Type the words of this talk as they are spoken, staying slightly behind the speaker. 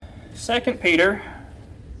2 Peter,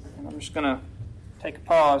 and I'm just going to take a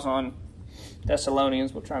pause on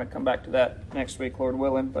Thessalonians. We'll try to come back to that next week, Lord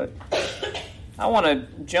willing. But I want to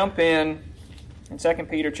jump in 2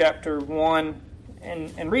 Peter chapter 1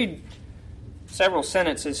 and read several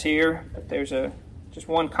sentences here. But there's just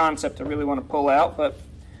one concept I really want to pull out. But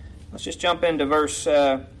let's just jump into verse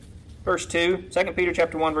 2. 2 Peter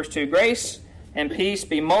chapter 1, verse 2. Grace and peace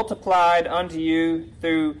be multiplied unto you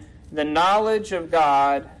through the knowledge of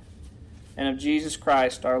God and of Jesus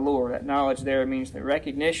Christ our Lord. That knowledge there means the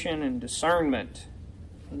recognition and discernment.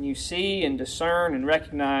 And you see and discern and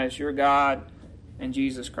recognize your God and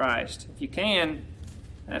Jesus Christ. If you can,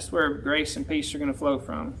 that's where grace and peace are going to flow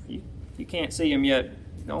from. If you can't see them yet,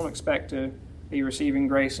 don't expect to be receiving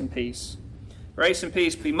grace and peace. Grace and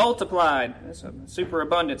peace be multiplied. That's a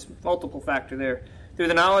superabundance, multiple factor there. Through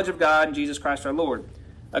the knowledge of God and Jesus Christ our Lord,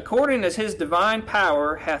 according as his divine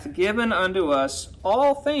power hath given unto us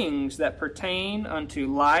all things that pertain unto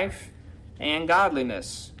life and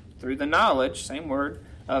godliness, through the knowledge, same word,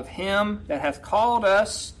 of him that hath called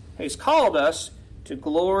us, who's called us to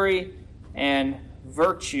glory and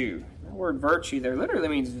virtue. That word virtue there literally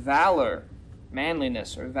means valor,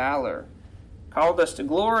 manliness or valor. Called us to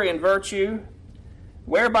glory and virtue,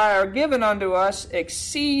 whereby are given unto us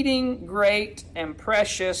exceeding great and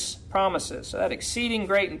precious promises. So that exceeding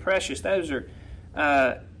great and precious, those are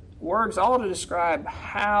words all to describe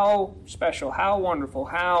how special, how wonderful,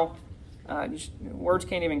 how words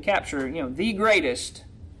can't even capture, the greatest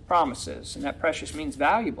promises. And that precious means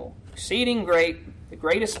valuable. Exceeding great, the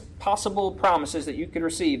greatest possible promises that you could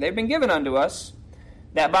receive. They've been given unto us,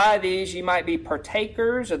 that by these ye might be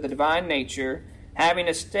partakers of the divine nature, having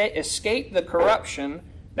escaped the corruption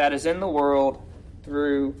that is in the world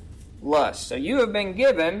through lust. So you have been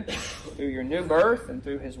given, through your new birth and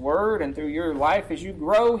through his word and through your life as you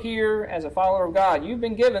grow here as a follower of God, you've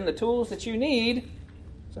been given the tools that you need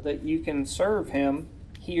so that you can serve him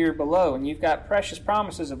here below. And you've got precious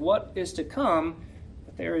promises of what is to come,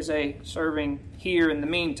 but there is a serving here in the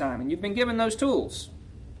meantime. And you've been given those tools.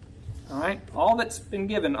 All right? All that's been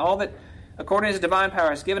given, all that according to his divine power,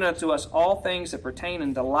 has given unto us all things that pertain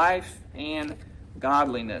unto life and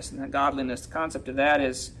godliness. And that godliness, the concept of that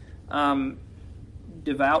is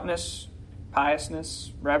devoutness,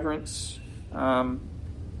 piousness, reverence. That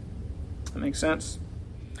makes sense?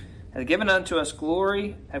 Has given unto us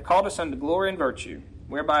glory, have called us unto glory and virtue,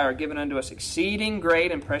 whereby are given unto us exceeding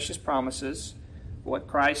great and precious promises, what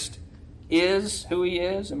Christ is, who he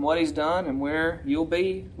is, and what he's done, and where you'll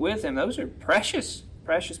be with him. Those are precious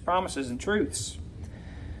promises and truths.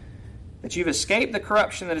 That you've escaped the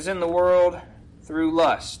corruption that is in the world through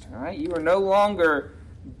lust. All right? You are no longer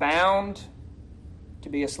bound to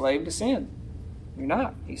be a slave to sin. You're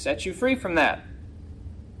not. He sets you free from that.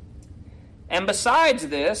 And besides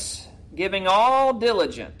this, giving all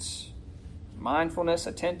diligence, mindfulness,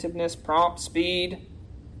 attentiveness, prompt, speed,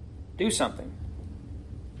 do something.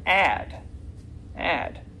 Add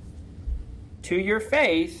to your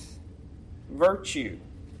faith virtue.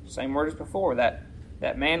 Same word as before, that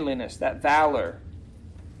manliness, that valor,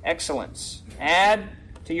 excellence. Add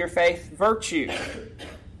to your faith virtue.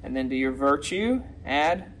 And then to your virtue,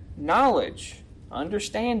 add knowledge,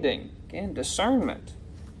 understanding, again, discernment.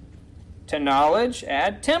 To knowledge,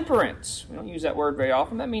 add temperance. We don't use that word very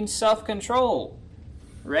often. That means self-control,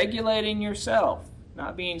 regulating yourself,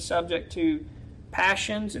 not being subject to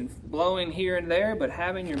passions and blowing here and there, but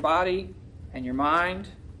having your body and your mind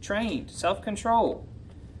trained, self-control.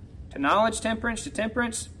 To knowledge, temperance. To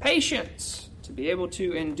temperance, patience. To be able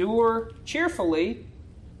to endure cheerfully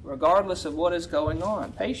regardless of what is going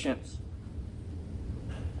on. Patience.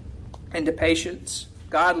 And to patience,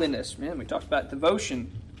 godliness. Man, we talked about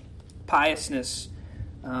devotion, piousness,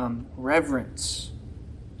 reverence.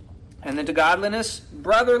 And then to godliness,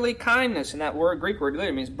 brotherly kindness. And that Greek word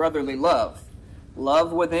literally means brotherly love.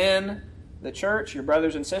 Love within the church, your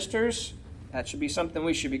brothers and sisters. That should be something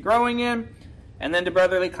we should be growing in. And then to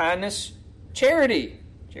brotherly kindness, charity.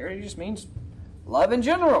 Charity just means love in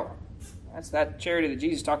general. That's that charity that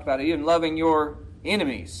Jesus talked about, even loving your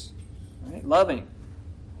enemies. Right? Loving.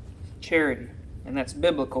 Charity. And that's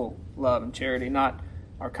biblical love and charity, not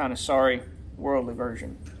our kind of sorry worldly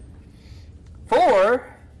version.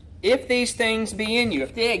 For if these things be in you,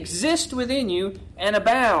 if they exist within you and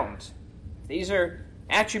abound, these are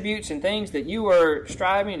attributes and things that you are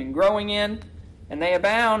striving and growing in, and they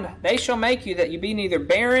abound, they shall make you that you be neither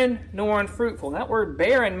barren nor unfruitful. And that word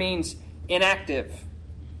barren means inactive,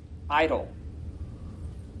 idle.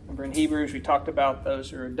 Remember in Hebrews we talked about those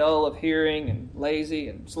who are dull of hearing and lazy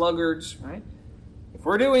and sluggards, right? If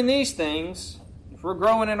we're doing these things, if if we're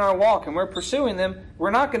growing in our walk and we're pursuing them,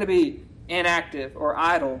 we're not going to be inactive or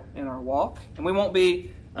idle in our walk, and we won't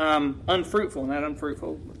be unfruitful. And that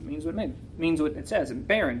unfruitful means what it means what it says, and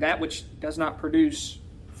barren, that which does not produce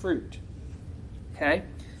fruit. Okay?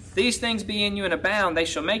 These things be in you and abound, they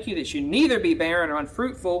shall make you that you neither be barren or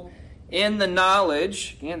unfruitful in the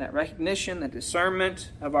knowledge, again, that recognition, the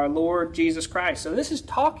discernment of our Lord Jesus Christ. So this is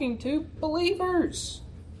talking to believers.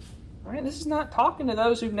 Right? This is not talking to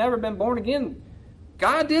those who've never been born again.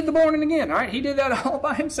 God did the born again. Right? He did that all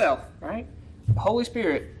by himself. Right? The Holy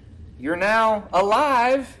Spirit. You're now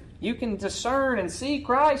alive. You can discern and see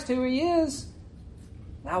Christ, who he is.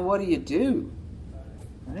 Now what do you do?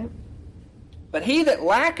 Right? But he that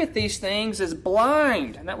lacketh these things is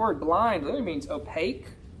blind. And that word blind literally means opaque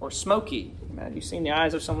or smoky. Have you seen the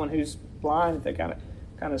eyes of someone who's blind? If they kind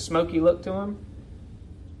of smoky look to them.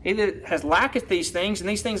 He that has lacketh these things, and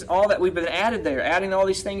these things, all that we've been added there, adding all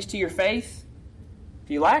these things to your faith. If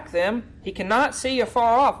you lack them, he cannot see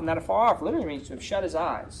afar off. And that afar off literally means to have shut his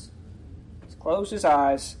eyes. He's closed his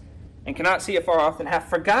eyes and cannot see afar off, and have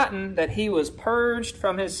forgotten that he was purged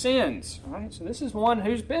from his sins. All right? So this is one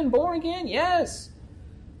who's been born again, yes.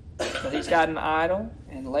 But he's gotten idle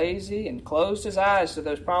and lazy and closed his eyes to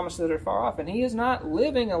those promises that are far off. And he is not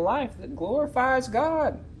living a life that glorifies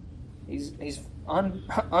God. He's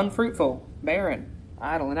unfruitful, barren,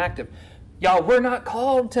 idle, inactive. Y'all, we're not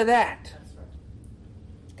called to that.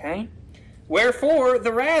 Okay? Wherefore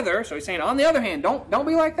the rather, so he's saying, on the other hand, don't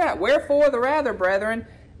be like that. Wherefore the rather, brethren,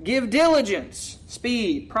 give diligence,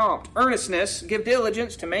 speed, prompt, earnestness, give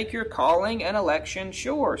diligence to make your calling and election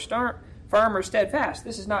sure. Start firm or steadfast.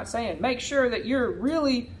 This is not saying make sure that you're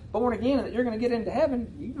really born again and that you're going to get into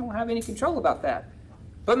heaven. You don't have any control about that.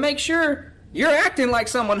 But make sure you're acting like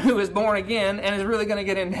someone who is born again and is really going to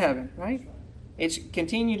get into heaven, right? It's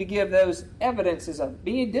continue to give those evidences of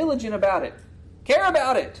being diligent about it. Care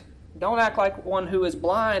about it. Don't act like one who is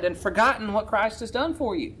blind and forgotten what Christ has done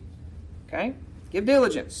for you. Okay? Give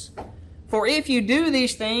diligence. For if you do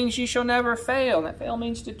these things, you shall never fail. And that fail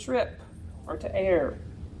means to trip or to err.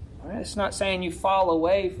 Right? It's not saying you fall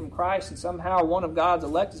away from Christ and somehow one of God's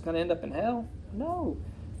elect is going to end up in hell. No.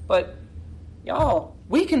 But, y'all,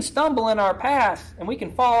 we can stumble in our path and we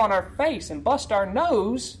can fall on our face and bust our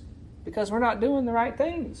nose because we're not doing the right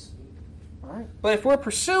things. Right? But if we're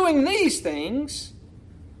pursuing these things,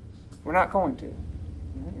 we're not going to.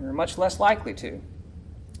 We're much less likely to.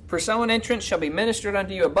 For so an entrance shall be ministered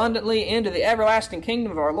unto you abundantly into the everlasting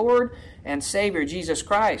kingdom of our Lord and Savior Jesus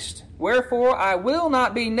Christ. Wherefore I will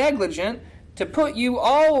not be negligent to put you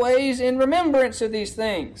always in remembrance of these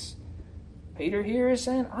things. Peter here is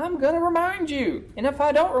saying, I'm going to remind you. And if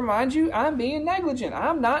I don't remind you, I'm being negligent.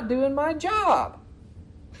 I'm not doing my job.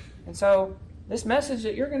 And so this message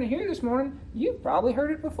that you're going to hear this morning, you've probably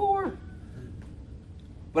heard it before.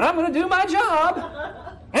 But I'm going to do my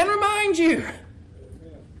job and remind you.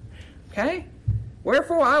 Okay?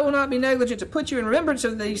 Wherefore I will not be negligent to put you in remembrance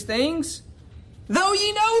of these things, though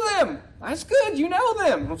ye know them. That's good, you know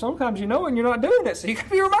them. Well, sometimes you know and you're not doing it, so you can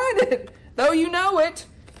be reminded. Though you know it,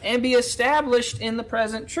 and be established in the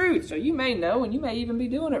present truth. So you may know, and you may even be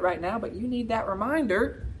doing it right now, but you need that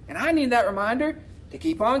reminder, and I need that reminder to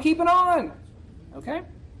keep on keeping on. Okay?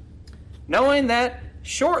 Knowing that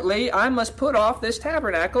shortly I must put off this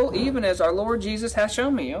tabernacle, even as our Lord Jesus hath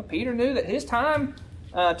shown me. You know, Peter knew that his time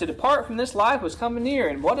to depart from this life was coming near.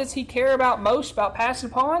 And what does he care about most about passing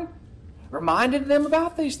upon? Reminded them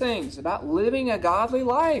about these things, about living a godly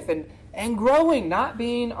life and growing, not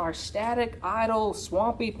being our static, idle,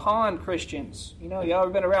 swampy pond Christians. You know, y'all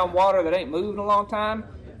ever been around water that ain't moved in a long time?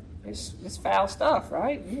 It's foul stuff,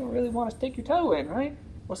 right? You don't really want to stick your toe in, right?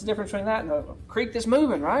 What's the difference between that and a creek that's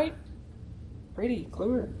moving, right? Pretty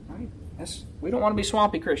clear, right? We don't want to be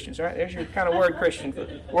swampy Christians, right? There's your kind of word Christian,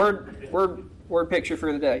 word picture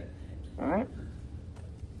for the day. All right?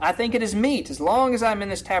 I think it is meet, as long as I'm in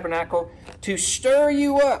this tabernacle, to stir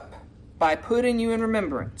you up by putting you in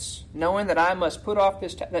remembrance, knowing that I must put off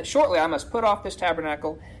that shortly I must put off this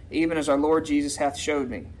tabernacle, even as our Lord Jesus hath showed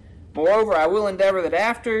me. Moreover, I will endeavor that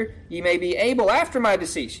after ye may be able, after my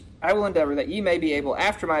decease,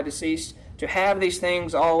 to have these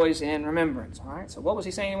things always in remembrance. All right. So what was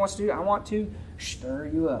he saying he wants to do? I want to stir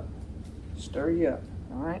you up. Stir you up.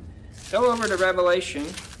 All right. Go over to Revelation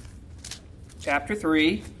chapter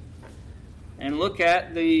 3 and look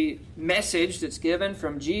at the message that's given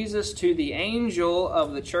from Jesus to the angel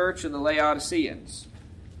of the church of the Laodiceans.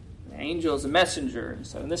 The angel is a messenger. And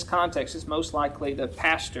so in this context, it's most likely the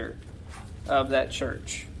pastor of that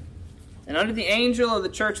church. And under the angel of the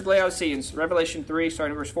church of the Laodiceans, Revelation 3,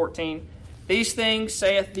 starting in verse 14, these things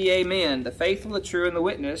saith the Amen, the faithful, the true, and the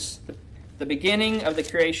witness, the beginning of the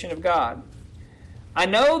creation of God. I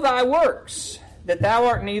know thy works, that thou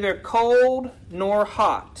art neither cold nor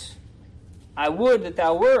hot. I would that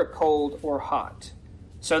thou were cold or hot.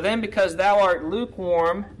 So then, because thou art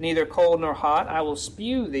lukewarm, neither cold nor hot, I will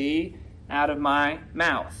spew thee out of my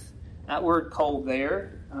mouth. That word cold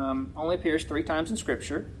there only appears 3 times in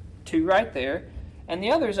Scripture, 2 right there, and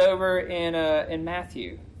the other's over in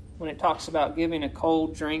Matthew, when it talks about giving a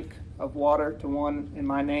cold drink of water to one in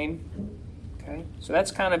my name. Okay, so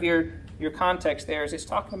that's kind of your context there. Is it's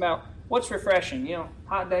talking about what's refreshing. You know,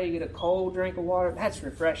 hot day, you get a cold drink of water. That's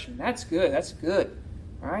refreshing. That's good. That's good.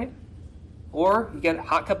 All right. Or you get a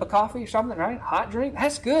hot cup of coffee or something, right? Hot drink.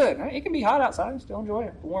 That's good. Right? It can be hot outside and still enjoy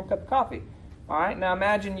a warm cup of coffee. All right. Now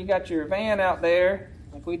imagine you got your van out there,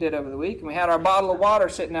 like we did over the week, and we had our bottle of water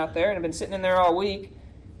sitting out there, and it had been sitting in there all week,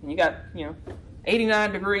 and you got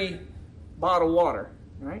 89-degree bottled water.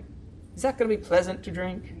 Right? Is that going to be pleasant to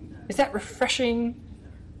drink? Is that refreshing?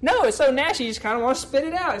 No, it's so nasty you just kind of want to spit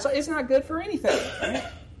it out. It's not good for anything. Right?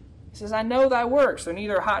 He says, I know thy works. They're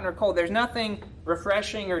neither hot nor cold. There's nothing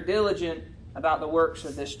refreshing or diligent about the works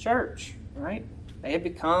of this church. Right? They have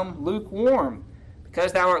become lukewarm.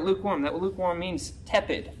 Because thou art lukewarm. That lukewarm means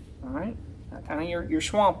tepid. All right? Kind of your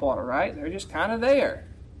swamp water, right? They're just kind of there.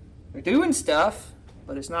 They're doing stuff,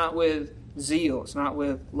 but it's not with zeal. It's not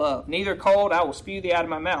with love. Neither cold, I will spew thee out of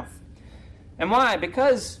my mouth. And why?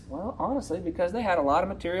 Because, well, honestly, because they had a lot of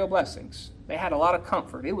material blessings. They had a lot of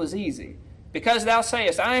comfort. It was easy. Because thou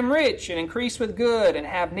sayest, I am rich, and increase with good, and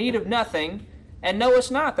have need of nothing, and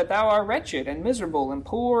knowest not that thou art wretched, and miserable, and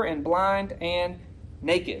poor, and blind, and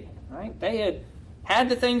naked. Right? They had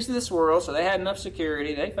the things of this world, so they had enough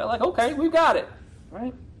security. They felt like, okay, we've got it.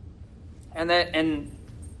 Right? And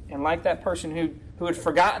like that person who had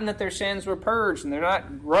forgotten that their sins were purged, and they're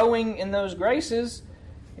not growing in those graces,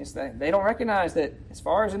 is that they don't recognize that as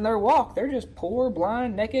far as in their walk, they're just poor,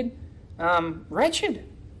 blind, naked, wretched.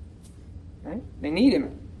 Right? They need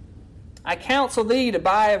Him. I counsel thee to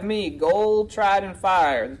buy of me gold tried in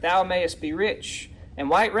fire, that thou mayest be rich, and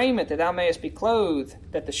white raiment, that thou mayest be clothed,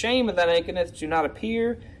 that the shame of thy nakedness do not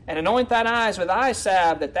appear, and anoint thine eyes with eye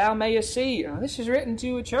salve, that thou mayest see. Now, this is written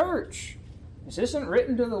to a church. This isn't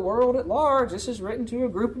written to the world at large. This is written to a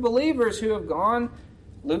group of believers who have gone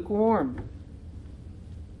lukewarm.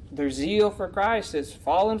 Their zeal for Christ has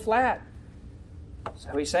fallen flat.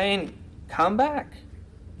 So he's saying, come back.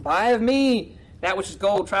 Buy of me that which is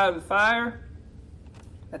gold tried with fire,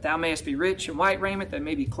 that thou mayest be rich, and white raiment, that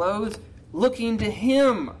may be clothed, looking to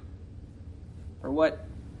Him for what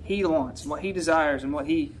He wants, and what He desires, and what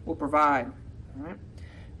He will provide. All right?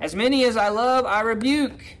 As many as I love, I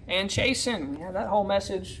rebuke and chasten. We had that whole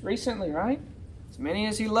message recently, right? As many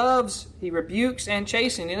as He loves, He rebukes and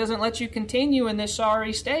chastens. He doesn't let you continue in this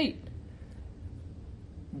sorry state.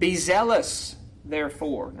 Be zealous,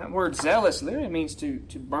 therefore. That word zealous literally means to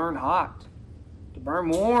burn hot, to burn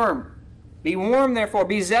warm. Be warm, therefore.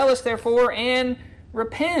 Be zealous, therefore, and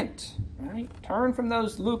repent. Right? Turn from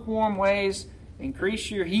those lukewarm ways.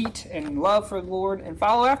 Increase your heat and love for the Lord, and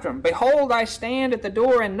follow after Him. Behold, I stand at the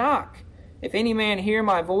door and knock. If any man hear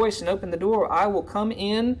my voice and open the door, I will come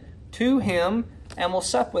in to him and will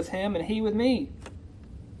sup with him and he with me.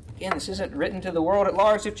 Again, this isn't written to the world at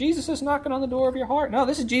large. If Jesus is knocking on the door of your heart, no,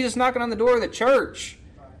 this is Jesus knocking on the door of the church,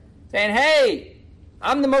 saying, hey,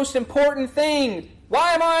 I'm the most important thing.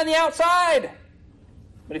 Why am I on the outside?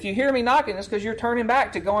 But if you hear me knocking, it's because you're turning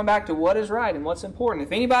back to going back to what is right and what's important.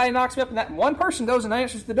 If anybody knocks me up and that one person goes and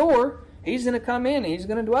answers the door, he's going to come in and he's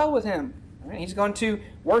going to dwell with him. Right? He's going to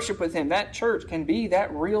worship with him. That church can be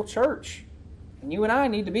that real church. And you and I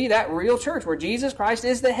need to be that real church where Jesus Christ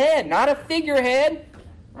is the head, not a figurehead.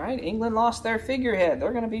 Right? England lost their figurehead.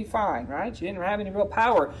 They're going to be fine. Right? She didn't have any real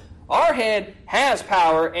power. Our head has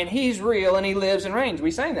power, and He's real, and He lives and reigns.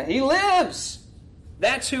 We sang that. He lives.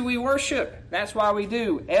 That's who we worship. That's why we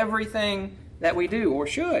do everything that we do, or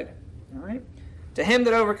should. All right? To him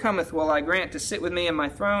that overcometh will I grant to sit with me in my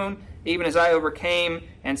throne, even as I overcame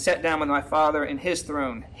and sat down with my Father in His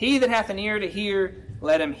throne. He that hath an ear to hear,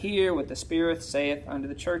 let him hear what the Spirit saith unto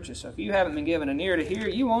the churches. So if you haven't been given an ear to hear,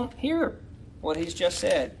 you won't hear what He's just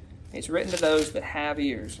said. It's written to those that have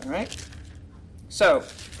ears. All right? So,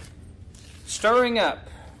 stirring up.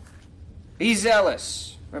 Be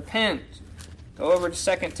zealous. Repent. Go over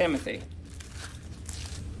to 2 Timothy.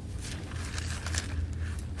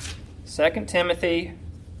 2 Timothy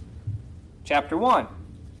chapter 1.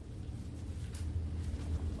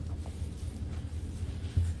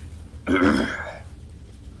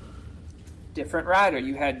 Different writer.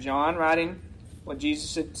 You had John writing what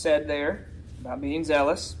Jesus had said there about being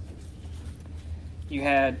zealous. You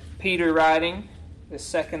had Peter writing the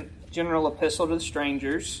second general epistle to the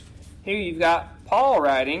strangers. Here you've got Paul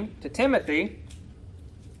writing to Timothy,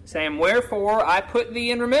 saying, "Wherefore I put thee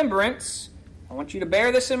in remembrance," I want you to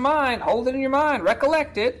bear this in mind, hold it in your mind,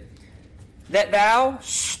 recollect it, "that thou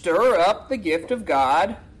stir up the gift of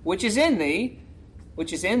God, which is in thee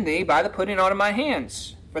by the putting on of my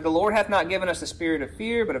hands. For the Lord hath not given us a spirit of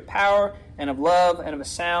fear, but of power and of love and of a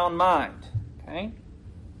sound mind." Okay?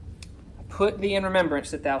 Put thee in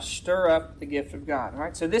remembrance that thou stir up the gift of God. All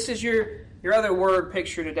right? So this is your other word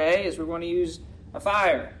picture today, is we're going to use a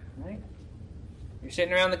fire. Right? You're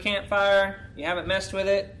sitting around the campfire, you haven't messed with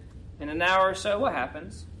it. In an hour or so, what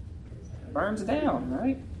happens? It burns down,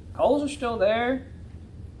 right? Coals are still there,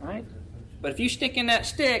 right? But if you stick in that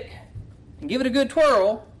stick and give it a good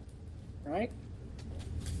twirl, right?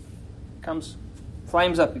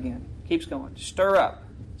 Flames up again. Keeps going. Stir up.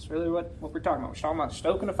 That's really what we're talking about. We're talking about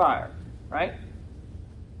stoking a fire, right?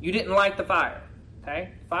 You didn't light the fire, okay?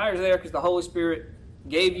 The fire's there because the Holy Spirit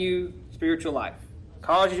gave you spiritual life,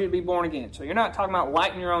 caused you to be born again. So you're not talking about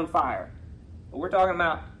lighting your own fire. But we're talking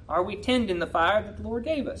about, are we tending the fire that the Lord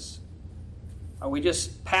gave us? Are we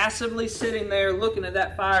just passively sitting there looking at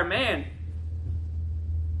that fire? Man,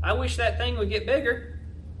 I wish that thing would get bigger.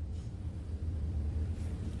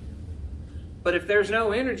 But if there's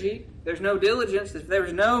no energy, there's no diligence, if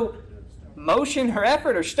there's no motion or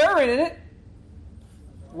effort or stirring in it,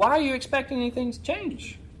 why are you expecting anything to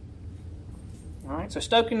change? All right, so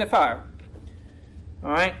stoking the fire.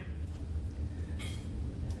 All right.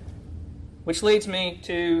 Which leads me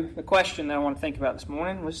to the question that I want to think about this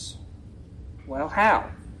morning was, well,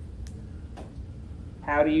 how?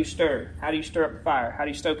 How do you stir? How do you stir up the fire? How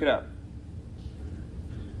do you stoke it up?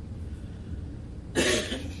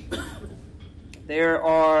 There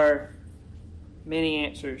are many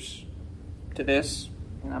answers to this,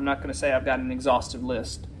 and I'm not going to say I've got an exhaustive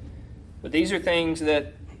list. But these are things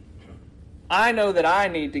that I know that I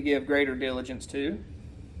need to give greater diligence to,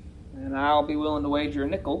 and I'll be willing to wager a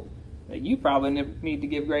nickel that you probably need to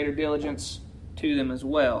give greater diligence to them as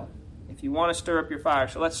well, if you want to stir up your fire.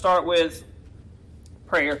 So let's start with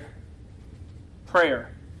prayer.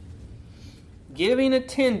 Prayer. Giving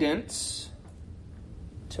attendance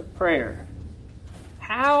to prayer.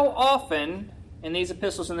 How often in these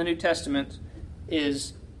epistles in the New Testament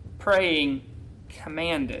is praying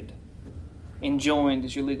commanded? Enjoined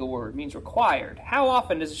is your legal word. It means required. How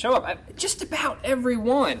often does it show up? Just about every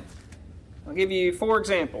one. I'll give you 4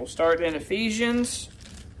 examples. Start in Ephesians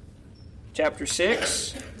chapter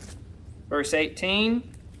 6, verse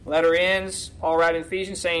 18. Letter ends, Paul writing in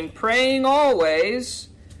Ephesians, saying, "Praying always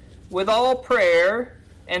with all prayer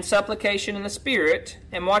and supplication in the Spirit,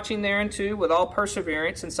 and watching thereunto with all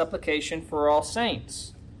perseverance and supplication for all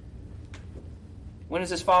saints." When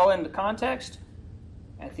does this fall into context?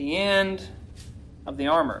 At the end of the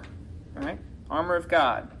armor. All right? Armor of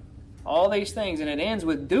God. All these things, and it ends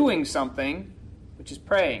with doing something, which is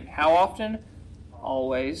praying. How often?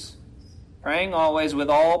 Always. Praying always with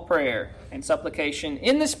all prayer and supplication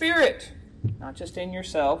in the Spirit, not just in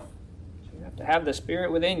yourself. You have to have the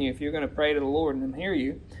Spirit within you if you're going to pray to the Lord and Him hear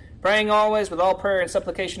you. Praying always with all prayer and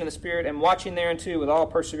supplication in the Spirit, and watching thereunto with all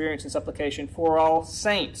perseverance and supplication for all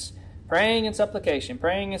saints. Praying and supplication,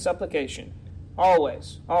 praying and supplication.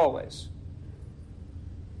 Always, always.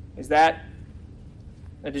 Is that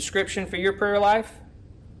a description for your prayer life?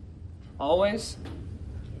 Always?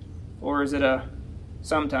 Or is it a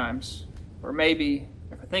sometimes? Or maybe,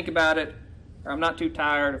 if I think about it, or I'm not too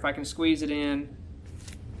tired, if I can squeeze it in.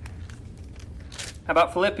 How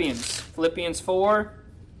about Philippians? Philippians 4,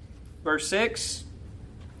 verse 6.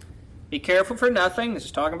 Be careful for nothing. This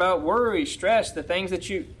is talking about worry, stress, the things that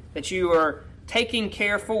you are taking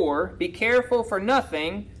care for. Be careful for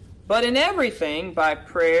nothing, but in everything, by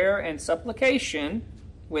prayer and supplication,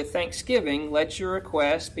 with thanksgiving, let your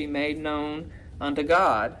requests be made known unto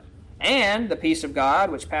God. And the peace of God,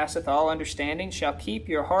 which passeth all understanding, shall keep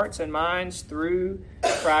your hearts and minds through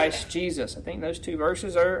Christ Jesus. I think those 2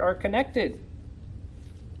 verses are connected.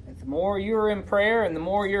 And the more you're in prayer and the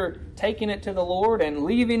more you're taking it to the Lord and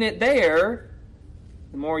leaving it there,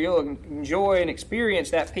 the more you'll enjoy and experience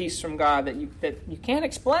that peace from God that you can't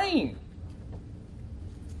explain.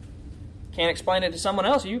 Can't explain it to someone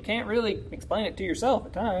else. You can't really explain it to yourself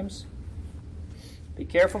at times. Be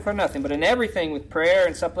careful for nothing, but in everything with prayer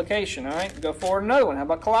and supplication. All right, go forward another one. How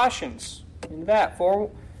about Colossians? Into that 4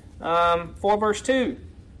 verse 2.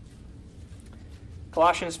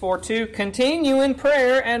 Colossians 4:2. Continue in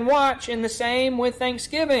prayer and watch in the same with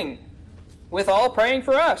thanksgiving, with all praying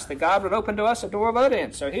for us, that God would open to us a door of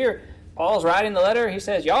audience. So here, Paul's writing the letter. He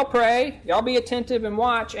says, y'all pray, y'all be attentive and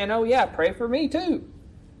watch, and oh yeah, pray for me too.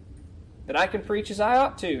 that I can preach as I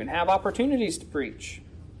ought to and have opportunities to preach.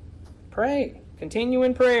 Pray. Continue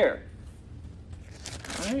in prayer.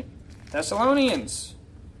 All right. Thessalonians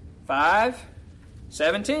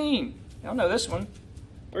 5:17. Y'all know this one.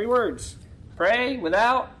 3 words. Pray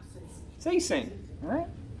without ceasing. All right.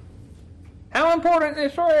 How important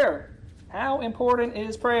is prayer? How important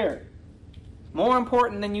is prayer? More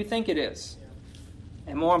important than you think it is.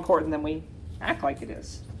 And more important than we act like it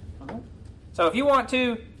is. Right. So if you want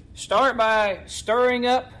to start by stirring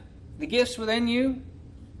up the gifts within you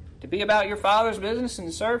to be about your Father's business and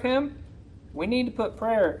to serve Him, we need to put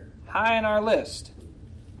prayer high in our list.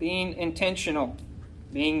 Being intentional,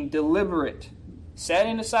 being deliberate,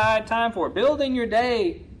 setting aside time for it, building your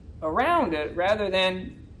day around it rather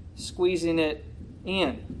than squeezing it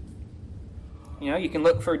in. You know, you can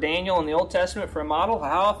look for Daniel in the Old Testament for a model.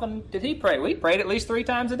 How often did he pray? Well, he prayed at least 3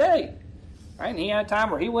 times a day. Right? And he had a time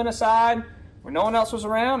where he went aside, where no one else was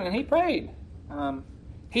around, and he prayed.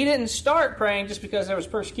 He didn't start praying just because there was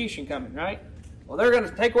persecution coming, right? Well, they're going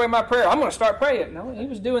to take away my prayer. I'm going to start praying. No, he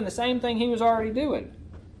was doing the same thing he was already doing.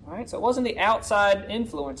 Right? So it wasn't the outside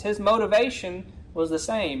influence. His motivation was the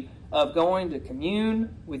same, of going to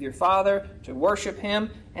commune with your Father, to worship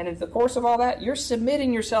Him. And in the course of all that, you're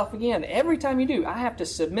submitting yourself again. Every time you do, I have to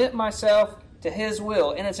submit myself to His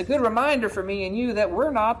will. And it's a good reminder for me and you that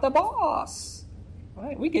we're not the boss.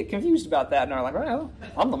 Right? We get confused about that and are like, well,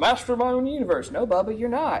 I'm the master of my own universe. No, Bubba, you're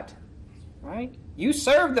not. Right? You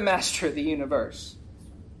serve the master of the universe.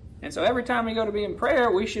 And so every time we go to be in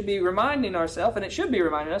prayer, we should be reminding ourselves, and it should be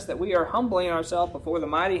reminding us, that we are humbling ourselves before the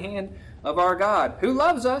mighty hand of our God, who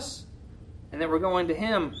loves us, and that we're going to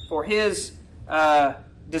Him for His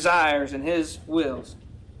desires and His wills.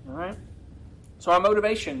 All right? So our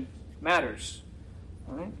motivation matters.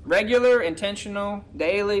 All right? Regular, intentional,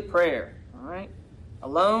 daily prayer. All right?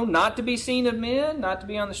 Alone, not to be seen of men, not to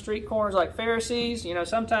be on the street corners like Pharisees. You know,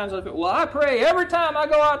 sometimes, well, I pray every time I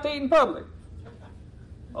go out to eat in public.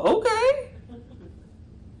 Okay.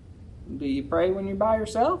 Do you pray when you're by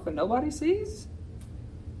yourself and nobody sees?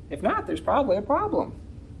 If not, there's probably a problem.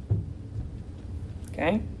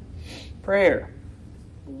 Okay? Prayer.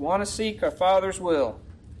 We want to seek our Father's will.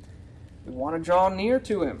 We want to draw near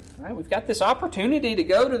to Him. Right? We've got this opportunity to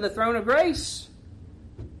go to the throne of grace.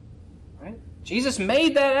 Right? Jesus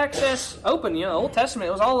made that access open. You know, the Old Testament,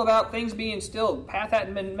 it was all about things being still, the path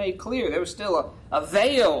hadn't been made clear. There was still a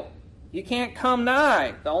veil. You can't come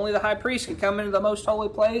nigh. Only the high priest could come into the most holy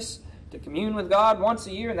place to commune with God once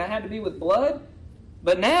a year, and that had to be with blood.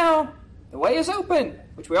 But now, the way is open,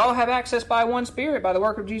 which we all have access by one Spirit, by the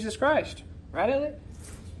work of Jesus Christ. Right, Elliot?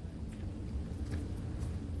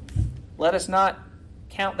 Let us not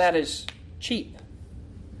count that as cheap.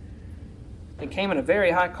 It came at a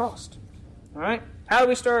very high cost. All right? How do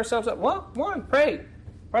we stir ourselves up? Well, one, pray.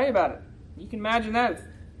 Pray about it. You can imagine that. If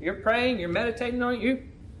you're praying, you're meditating on it, you're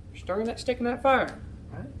stirring that stick in that fire.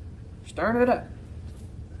 Right? Stirring it up.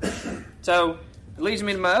 So, it leads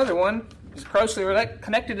me to my other one. Is closely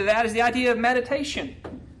connected to that is the idea of meditation.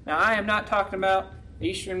 Now, I am not talking about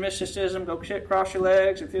Eastern mysticism, go sit, cross your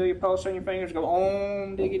legs and feel your pulse on your fingers, go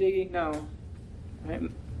om, diggy, diggy. No. Right?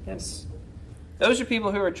 Those are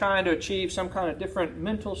people who are trying to achieve some kind of different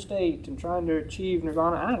mental state and trying to achieve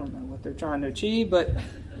nirvana. I don't know what they're trying to achieve, but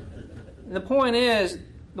the point is,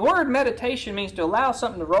 the word meditation means to allow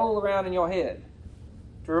something to roll around in your head,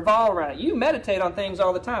 to revolve around it. You meditate on things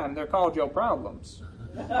all the time. They're called your problems.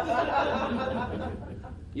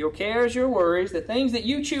 Your cares, your worries, the things that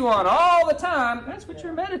you chew on all the time, that's what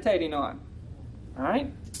you're meditating on. All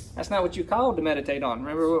right? That's not what you're called to meditate on.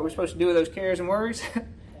 Remember what we're supposed to do with those cares and worries?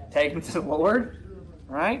 Take them to the Lord.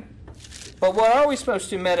 All right? But what are we supposed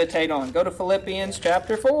to meditate on? Go to Philippians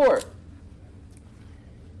chapter 4.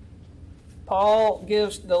 Paul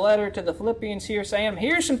gives the letter to the Philippians here saying,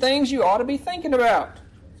 here's some things you ought to be thinking about.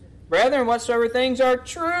 Brethren, whatsoever things are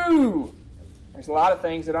true. There's a lot of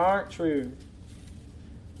things that aren't true.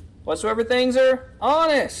 Whatsoever things are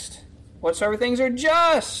honest. Whatsoever things are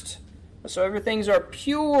just. Whatsoever things are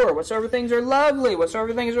pure. Whatsoever things are lovely.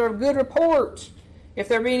 Whatsoever things are of good report. If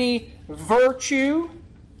there be any virtue,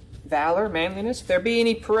 valor, manliness, if there be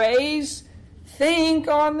any praise, think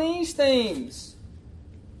on these things.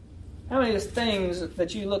 How many of the things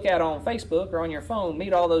that you look at on Facebook or on your phone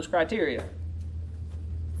meet all those criteria?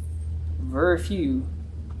 Very few,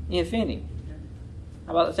 if any.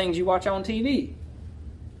 How about the things you watch on TV?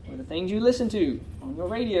 Or the things you listen to on your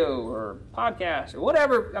radio or podcast or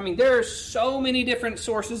whatever? I mean, there are so many different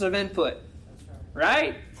sources of input.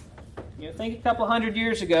 Right? You know, think a couple hundred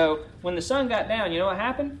years ago, when the sun got down, you know what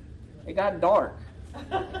happened? It got dark.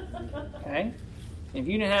 Okay? If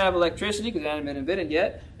you didn't have electricity, because it hadn't been invented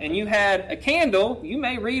yet, and you had a candle, you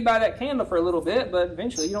may read by that candle for a little bit, but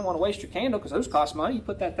eventually you don't want to waste your candle because those cost money. You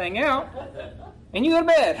put that thing out, and you go to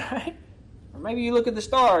bed, right? Or maybe you look at the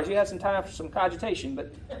stars. You have some time for some cogitation.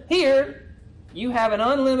 But here, you have an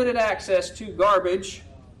unlimited access to garbage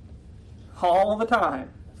all the time.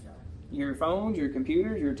 Your phones, your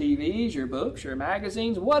computers, your TVs, your books, your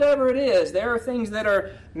magazines, whatever it is. There are things that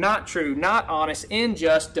are not true, not honest,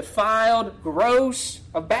 unjust, defiled, gross,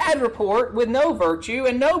 of bad report, with no virtue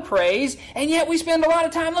and no praise, and yet we spend a lot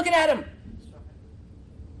of time looking at them.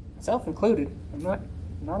 Self included. I'm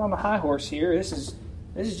not on the high horse here. This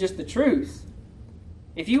is just the truth.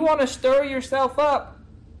 If you want to stir yourself up,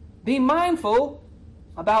 be mindful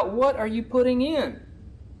about what are you putting in.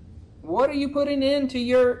 What are you putting into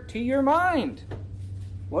your mind?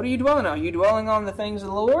 What are you dwelling on? Are you dwelling on the things of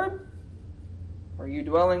the Lord? Or are you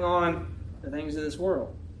dwelling on the things of this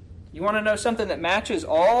world? You want to know something that matches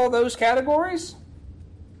all those categories?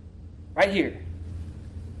 Right here.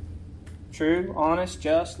 True, honest,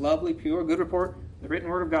 just, lovely, pure, good report, the written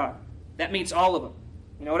word of God. That meets all of them.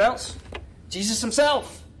 You know what else? Jesus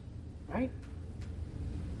himself. Right?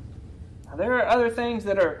 Now, there are other things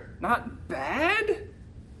that are not bad,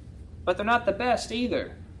 but they're not the best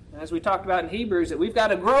either. As we talked about in Hebrews, that we've got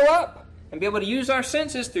to grow up and be able to use our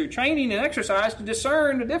senses through training and exercise to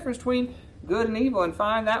discern the difference between good and evil and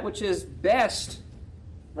find that which is best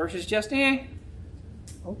versus just,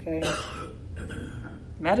 okay.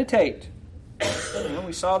 Meditate.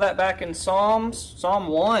 We saw that back in Psalm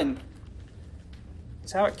 1.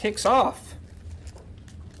 That's how it kicks off.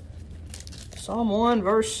 Psalm 1,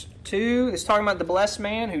 verse 2, it's talking about the blessed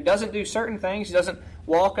man who doesn't do certain things. He doesn't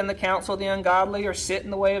walk in the counsel of the ungodly, or sit in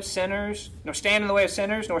the way of sinners, nor stand in the way of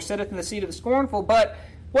sinners, nor sitteth in the seat of the scornful. But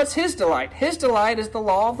what's his delight? His delight is the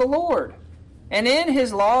law of the Lord. And in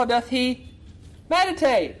his law doth he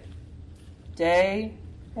meditate day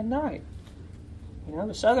and night.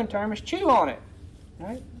 The southern term is chew on it.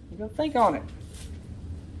 Right? You go think on it.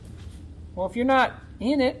 Well, if you're not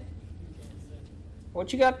in it,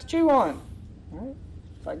 what you got to chew on? Right?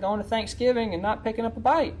 It's like going to Thanksgiving and not picking up a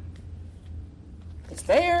bite. It's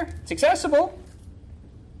there. It's accessible.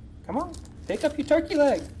 Come on. Pick up your turkey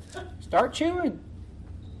leg. Start chewing.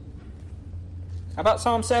 How about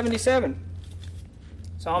Psalm 77?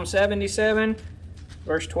 Psalm 77,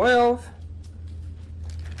 verse 12.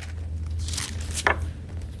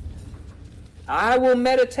 I will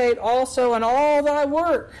meditate also on all thy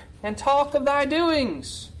work and talk of thy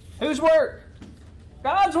doings. Whose work?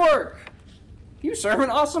 God's work. You serve an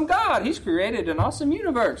awesome God. He's created an awesome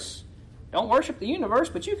universe. Don't worship the universe,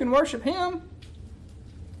 but you can worship Him.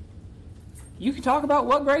 You can talk about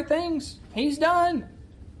what great things He's done.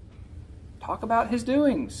 Talk about His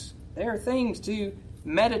doings. There are things to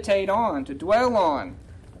meditate on, to dwell on,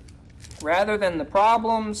 rather than the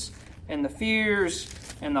problems and the fears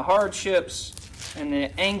and the hardships and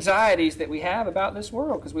the anxieties that we have about this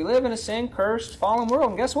world. Because we live in a sin-cursed, fallen world.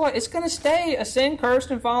 And guess what? It's going to stay a sin-cursed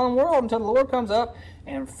and fallen world until the Lord comes up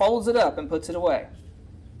and folds it up and puts it away.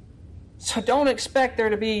 So don't expect there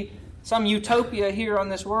to be some utopia here on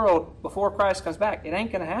this world before Christ comes back. It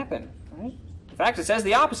ain't going to happen. Right? In fact, it says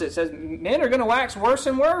the opposite. It says men are going to wax worse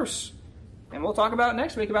and worse. And we'll talk about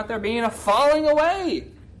next week about there being a falling away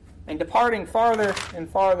and departing farther and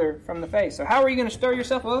farther from the faith. So how are you going to stir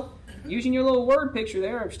yourself up? Using your little word picture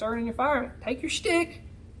there of stirring your fire. Take your stick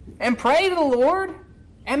and pray to the Lord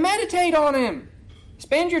and meditate on Him.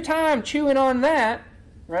 Spend your time chewing on that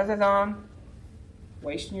rather than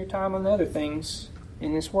wasting your time on the other things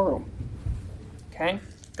in this world. Okay?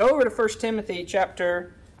 Go over to 1 Timothy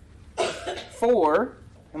chapter 4,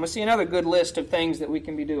 and we'll see another good list of things that we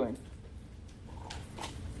can be doing.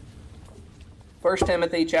 1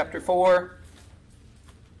 Timothy chapter 4,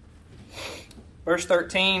 verse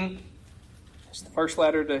 13. It's the first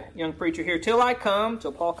letter to young preacher here. Till I come,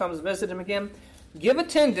 till Paul comes to visit him again, give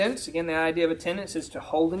attendance. Again, the idea of attendance is to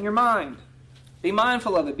hold in your mind. Be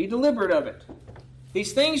mindful of it. Be deliberate of it.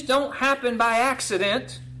 These things don't happen by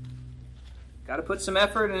accident. Got to put some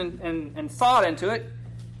effort and thought into it.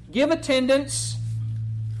 Give attendance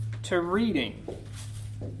to reading.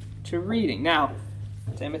 To reading. Now,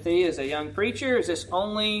 Timothy is a young preacher. Is this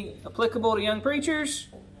only applicable to young preachers?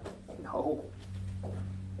 No.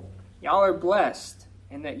 Y'all are blessed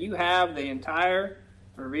in that you have the entire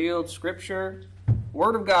revealed Scripture,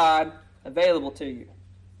 Word of God, available to you.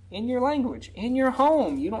 In your language, in your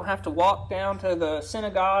home. You don't have to walk down to the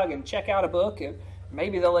synagogue and check out a book.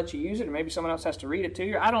 Maybe they'll let you use it, or maybe someone else has to read it to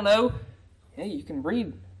you. I don't know. Yeah, you can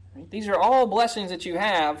read. Right? These are all blessings that you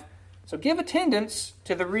have. So give attendance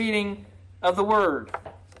to the reading of the Word.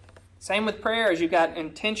 Same with prayer. As you've got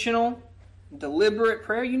intentional, deliberate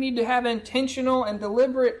prayer, you need to have intentional and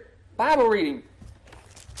deliberate Bible reading.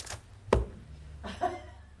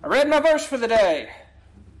 I read my verse for the day.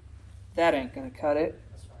 That ain't going to cut it.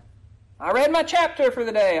 I read my chapter for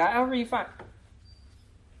the day. However you find.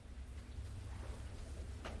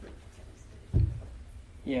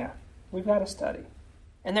 Yeah, we've got to study.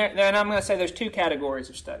 And then I'm going to say there's two categories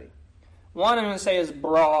of study. One I'm going to say is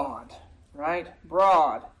broad, right?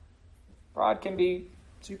 Broad. Broad can be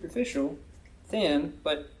superficial, thin,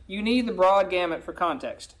 but you need the broad gamut for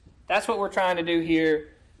context. That's what we're trying to do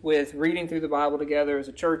here with reading through the Bible together as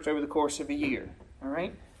a church over the course of a year. All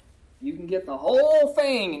right? You can get the whole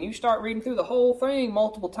thing, and you start reading through the whole thing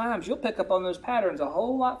multiple times. You'll pick up on those patterns a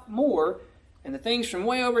whole lot more, and the things from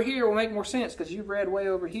way over here will make more sense because you've read way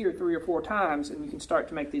over here 3 or 4 times, and you can start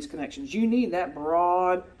to make these connections. You need that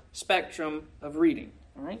broad spectrum of reading.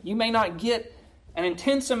 All right? You may not get an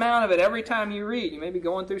intense amount of it every time you read. You may be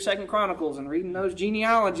going through 2 Chronicles and reading those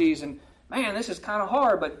genealogies, and man, this is kind of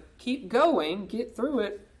hard, but keep going, get through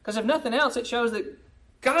it, because if nothing else, it shows that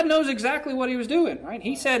God knows exactly what he was doing, right?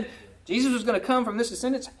 He said Jesus was going to come from this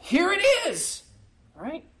descendants. Here it is,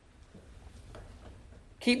 right?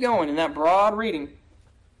 Keep going in that broad reading,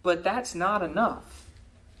 but that's not enough,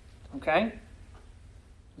 okay?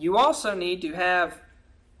 You also need to have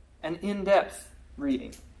an in-depth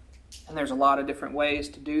reading, and there's a lot of different ways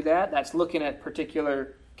to do that. That's looking at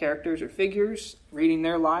particular characters or figures, reading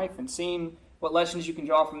their life and seeing what lessons you can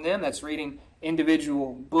draw from them. That's reading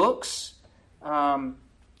individual books.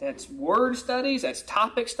 That's word studies. That's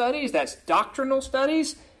topic studies. That's doctrinal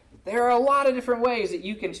studies. There are a lot of different ways that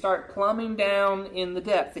you can start plumbing down in the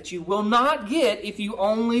depth that you will not get if you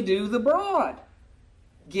only do the broad.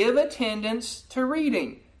 Give attendance to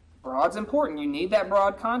reading. Broad's important. You need that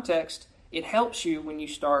broad context. It helps you when you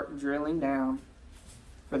start drilling down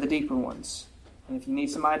for the deeper ones. And if you need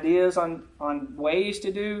some ideas on ways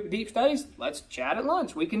to do deep studies, let's chat at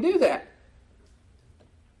lunch. We can do that.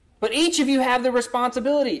 But each of you have the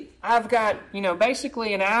responsibility. I've got,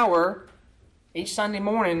 basically an hour each Sunday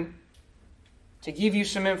morning to give you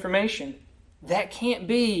some information. That can't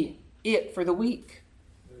be it for the week.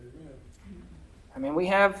 I mean, we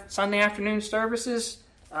have Sunday afternoon services.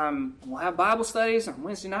 We'll have Bible studies on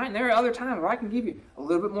Wednesday night, and there are other times where I can give you a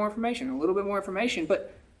little bit more information,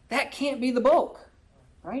 but that can't be the bulk,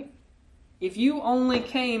 right? If you only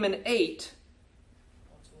came and ate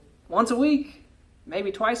once a week,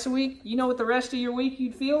 maybe twice a week, you know what the rest of your week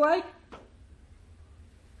you'd feel like?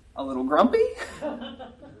 A little grumpy?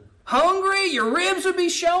 Hungry? Your ribs would be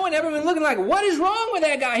showing. Everyone looking like, what is wrong with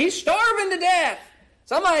that guy? He's starving to death.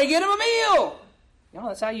 Somebody get him a meal.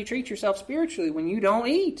 That's how you treat yourself spiritually when you don't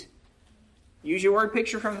eat. Use your word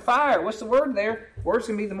picture from the fire. What's the word there? Word's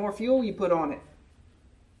going to be the more fuel you put on it.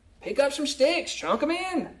 Pick up some sticks. Chunk them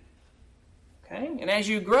in. Okay? And as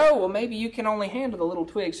you grow, well, maybe you can only handle the little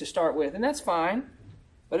twigs to start with, and that's fine.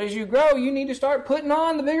 But as you grow, you need to start putting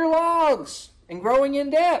on the bigger logs and growing in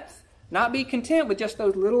depth. Not be content with just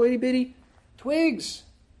those little itty-bitty twigs.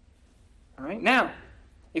 All right? Now,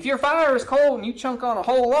 if your fire is cold and you chunk on a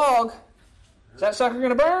whole log, is that sucker going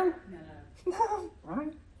to burn? No.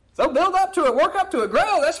 Right? So build up to it, work up to it,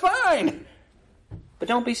 grow, that's fine. But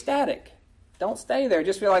don't be static. Don't stay there.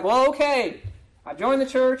 Just feel like, well, okay, I joined the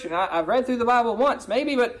church and I've read through the Bible once,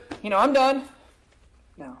 maybe, but, I'm done.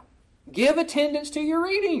 No. Give attendance to your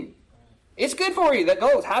reading. It's good for you. That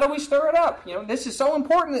goes, how do we stir it up? This is so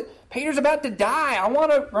important that Peter's about to die. I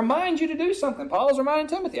want to remind you to do something. Paul's reminding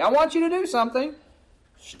Timothy, I want you to do something.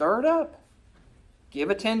 Stir it up. Give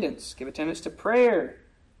attendance. Give attendance to prayer,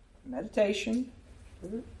 meditation,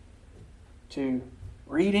 to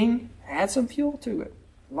reading. Add some fuel to it.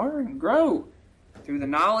 Learn, grow. Through the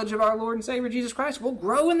knowledge of our Lord and Savior Jesus Christ, we'll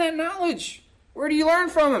grow in that knowledge. Where do you learn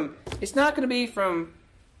from Him? It's not going to be from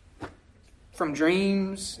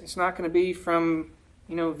dreams. It's not going to be from,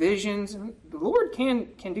 visions. The Lord can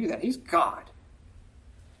do that. He's God.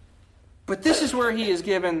 But this is where He is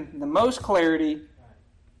given the most clarity,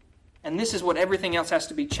 and this is what everything else has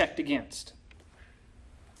to be checked against.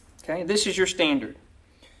 Okay? This is your standard.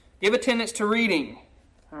 Give attendance to reading.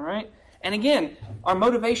 All right? And again, our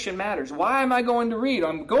motivation matters. Why am I going to read?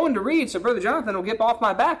 I'm going to read so Brother Jonathan will get off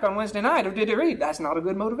my back on Wednesday night. Or did he read? That's not a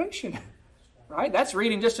good motivation. Right? That's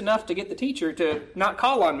reading just enough to get the teacher to not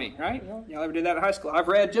call on me. Right? Y'all ever did that in high school? I've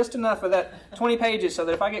read just enough of that 20 pages so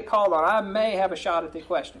that if I get called on, I may have a shot at the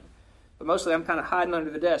question. But mostly I'm kind of hiding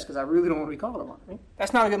under the desk because I really don't want to be called on. Right?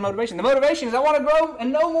 That's not a good motivation. The motivation is I want to grow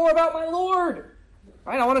and know more about my Lord.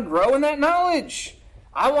 Right? I want to grow in that knowledge.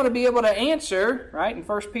 I want to be able to answer, right? In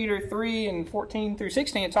 1 Peter 3 and 14 through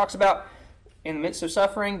 16, it talks about in the midst of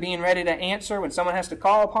suffering, being ready to answer when someone has to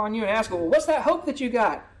call upon you and ask, well, what's that hope that you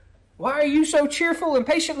got? Why are you so cheerful and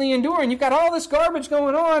patiently enduring? You've got all this garbage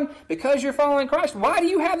going on because you're following Christ. Why do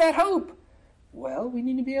you have that hope? Well, we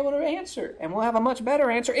need to be able to answer, and we'll have a much better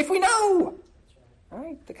answer if we know.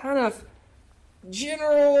 Right? The kind of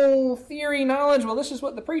general theory knowledge, well, this is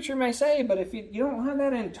what the preacher may say, but if you don't have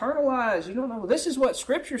that internalized, you don't know, this is what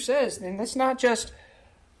Scripture says, then it's not just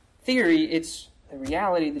theory, it's the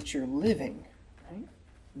reality that you're living. Right?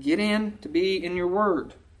 Get in to be in your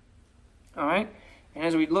Word. All right? And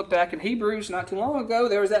as we looked back in Hebrews not too long ago,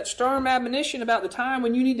 there was that strong admonition about the time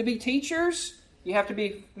when you need to be teachers. You have to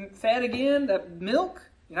be fed again, that milk.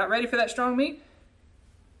 You're not ready for that strong meat.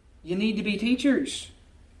 You need to be teachers.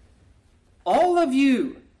 All of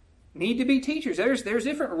you need to be teachers. There's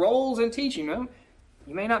different roles in teaching.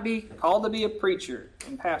 You may not be called to be a preacher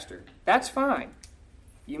and pastor. That's fine.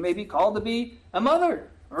 You may be called to be a mother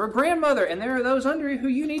or a grandmother, and there are those under you who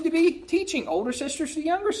you need to be teaching. Older sisters to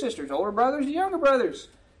younger sisters, older brothers to younger brothers.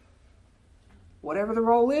 Whatever the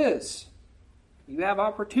role is, you have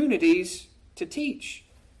opportunities to teach.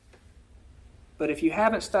 But if you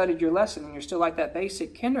haven't studied your lesson and you're still like that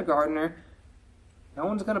basic kindergartner, no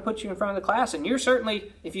one's going to put you in front of the class. And you're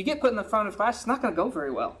certainly, if you get put in the front of the class, it's not going to go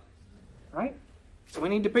very well. Right? So we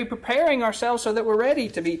need to be preparing ourselves so that we're ready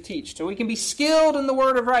to be taught, so we can be skilled in the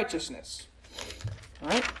word of righteousness. All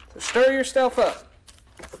right? So stir yourself up.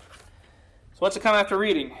 So what's to come after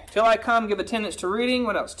reading? Till I come, give attendance to reading.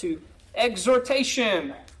 What else? To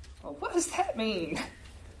exhortation. Well, what does that mean?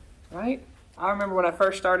 Right? I remember when I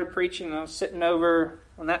first started preaching, I was sitting over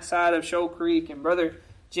on that side of Shoal Creek, and Brother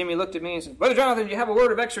Jimmy looked at me and said, Brother Jonathan, do you have a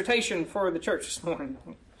word of exhortation for the church this morning?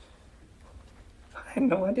 I had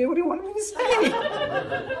no idea what he wanted me to say.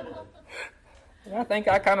 And I think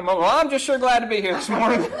I kind of mumbled, well, I'm just sure glad to be here this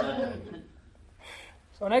morning.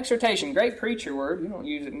 So an exhortation, great preacher word. You don't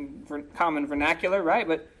use it in common vernacular, right?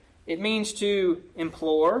 But it means to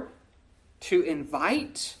implore, to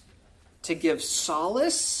invite, to give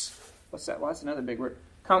solace. What's that? Well, that's another big word.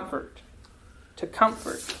 Comfort. To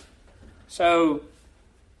comfort. So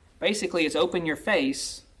basically it's open your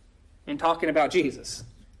face and talking about Jesus.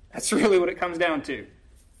 That's really what it comes down to.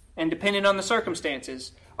 And depending on the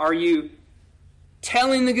circumstances, are you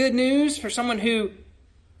telling the good news for someone who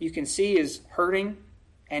you can see is hurting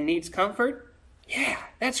and needs comfort? Yeah,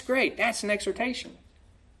 that's great. That's an exhortation.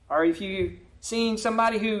 Or if you've seen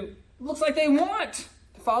somebody who looks like they want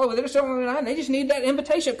to follow with their soul and they just need that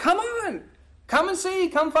invitation. Come on. Come and see.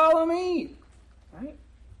 Come follow me. Right?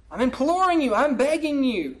 I'm imploring you. I'm begging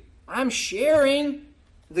you. I'm sharing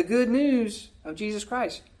the good news of Jesus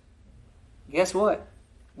Christ. Guess what?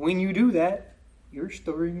 When you do that, you're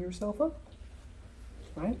stirring yourself up.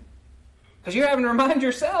 Right? Because you're having to remind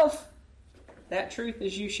yourself that truth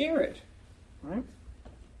as you share it. Right?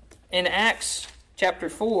 In Acts chapter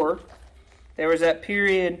 4, there was that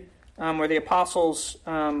period where the apostles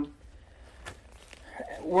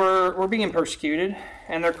were being persecuted,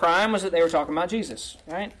 and their crime was that they were talking about Jesus.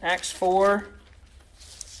 Right? Acts 4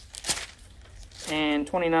 and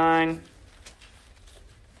 29.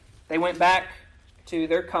 They went back to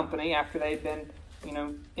their company after they'd been,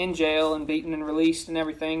 in jail and beaten and released and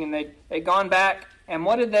everything, and they'd gone back, and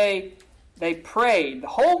what did they prayed. The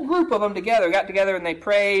whole group of them got together and they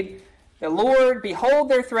prayed, the Lord, behold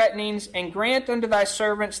their threatenings, and grant unto thy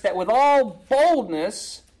servants that with all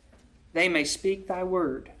boldness they may speak thy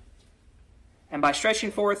word. And by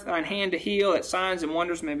stretching forth thine hand to heal, that signs and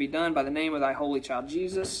wonders may be done by the name of thy holy child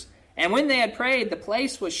Jesus. And when they had prayed, the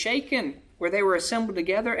place was shaken where they were assembled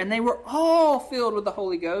together, and they were all filled with the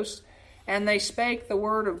Holy Ghost, and they spake the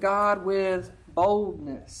word of God with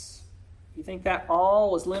boldness. You think that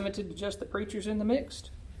all was limited to just the preachers in the mix?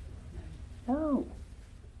 No.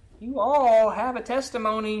 You all have a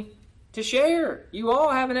testimony to share. You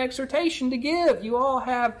all have an exhortation to give. You all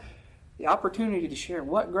have the opportunity to share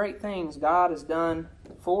what great things God has done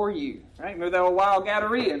for you. Right? Remember that old wild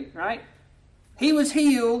Gadarean, right? He was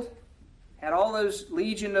healed, had all those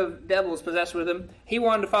legion of devils possessed with him. He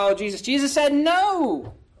wanted to follow Jesus. Jesus said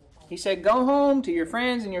no. He said, go home to your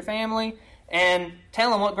friends and your family and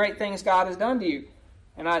tell them what great things God has done to you.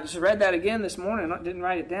 And I just read that again this morning. I didn't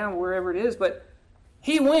write it down wherever it is, but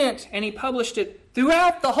he went and he published it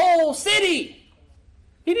throughout the whole city.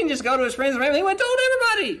 He didn't just go to his friends and family. He went and told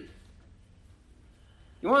everybody.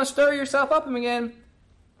 You want to stir yourself up again?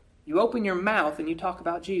 You open your mouth and you talk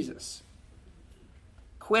about Jesus.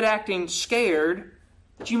 Quit acting scared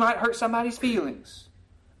that you might hurt somebody's feelings.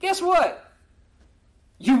 Guess what?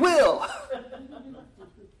 You will.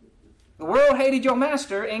 The world hated your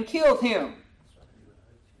master and killed him.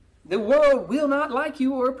 the world will not like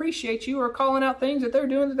you or appreciate you or calling out things that they're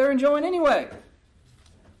doing that they're enjoying anyway.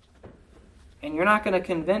 And you're not going to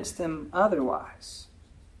convince them otherwise.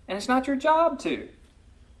 And it's not your job to.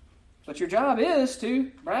 But your job is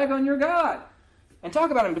to brag on your God and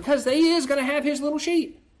talk about Him, because He is going to have His little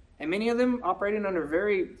sheep. And many of them operating under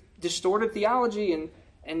very distorted theology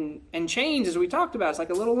and chains, as we talked about. It's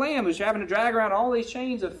like a little lamb who's having to drag around all these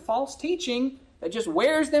chains of false teaching that just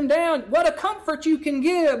wears them down. What a comfort you can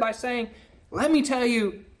give by saying, let me tell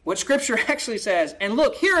you what Scripture actually says. And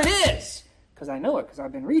look, here it is. Because I know it, because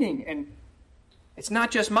I've been reading. And it's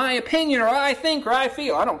not just my opinion or I think or I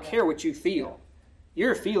feel. I don't care what you feel.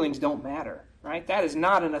 Your feelings don't matter, right? That is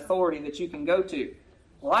not an authority that you can go to.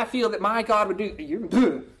 Well, I feel that my God would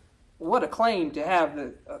do... What a claim to have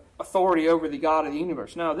the authority over the God of the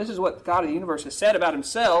universe. No, this is what the God of the universe has said about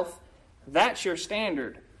Himself. That's your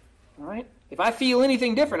standard, right? If I feel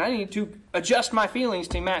anything different, I need to adjust my feelings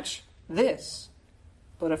to match this.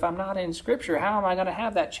 But if I'm not in Scripture, how am I going to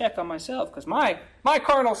have that check on myself? Because my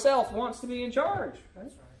carnal self wants to be in charge.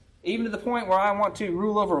 Right? Even to the point where I want to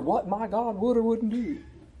rule over what my God would or wouldn't do.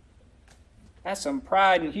 That's some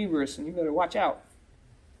pride and hubris, and you better watch out.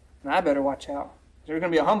 And I better watch out. There's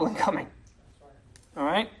going to be a humbling coming. All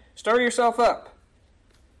right? Stir yourself up.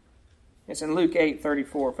 It's in Luke 8:34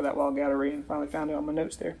 for that wild Gadarene. Finally found it on my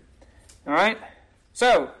notes there. All right?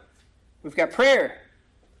 So, we've got prayer.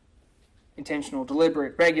 Intentional,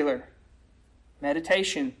 deliberate, regular.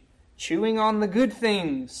 Meditation. Chewing on the good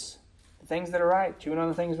things. The things that are right. Chewing on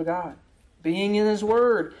the things of God. Being in His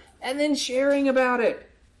Word. And then sharing about it.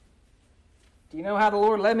 Do you know how the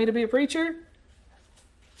Lord led me to be a preacher?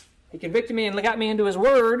 He convicted me and got me into His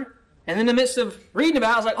Word. And in the midst of reading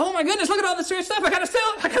about it, I was like, oh my goodness, look at all this serious stuff. I got to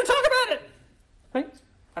talk about it. Right?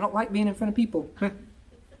 I don't like being in front of people.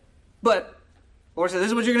 But the Lord said, this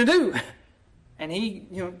is what you're going to do. And He,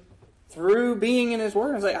 through being in His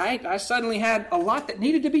Word, I was like, I suddenly had a lot that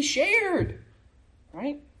needed to be shared.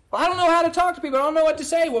 Right? Well, I don't know how to talk to people. I don't know what to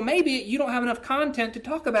say. Well, maybe you don't have enough content to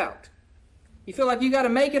talk about. You feel like you got to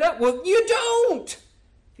make it up. Well, you don't.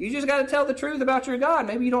 You just got to tell the truth about your God.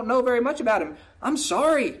 Maybe you don't know very much about Him. I'm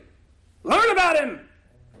sorry. Learn about Him.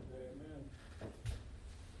 Amen.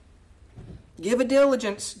 Give a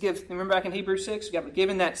diligence. Remember back in Hebrews 6?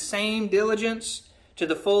 Giving that same diligence to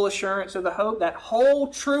the full assurance of the hope. That whole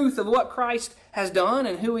truth of what Christ has done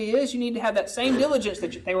and who He is. You need to have that same diligence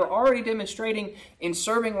that they were already demonstrating in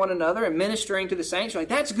serving one another and ministering to the saints. You're like,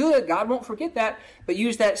 that's good. God won't forget that. But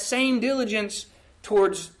use that same diligence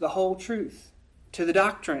towards the whole truth. To the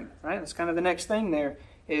doctrine, right? That's kind of the next thing there,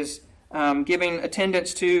 is giving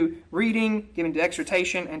attendance to reading, giving to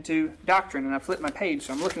exhortation, and to doctrine. And I flipped my page,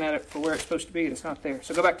 so I'm looking at it for where it's supposed to be. It's not there.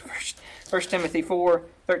 So go back to 1 Timothy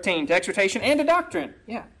 4:13, to exhortation and to doctrine.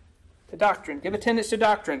 Yeah, to doctrine. Give attendance to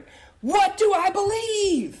doctrine. What do I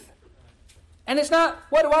believe? And it's not,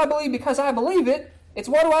 what do I believe because I believe it? It's,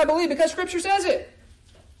 what do I believe because Scripture says it?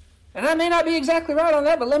 And I may not be exactly right on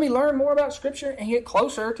that, but let me learn more about Scripture and get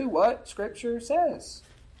closer to what Scripture says.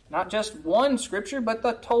 Not just one Scripture, but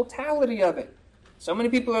the totality of it. So many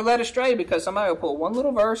people are led astray because somebody will pull one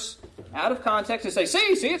little verse out of context and say,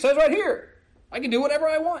 see, it says right here. I can do whatever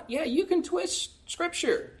I want. Yeah, you can twist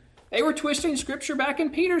Scripture. They were twisting Scripture back in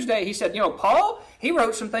Peter's day. He said, Paul, he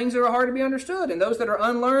wrote some things that are hard to be understood. And those that are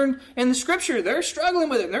unlearned in the Scripture, they're struggling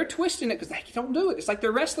with it. And they're twisting it because they don't do it. It's like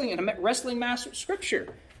they're wrestling in a wrestling match with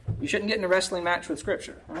Scripture. You shouldn't get in a wrestling match with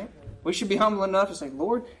Scripture, right? We should be humble enough to say,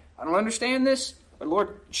 Lord, I don't understand this, but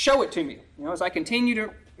Lord, show it to me. As I continue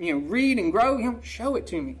to read and grow, show it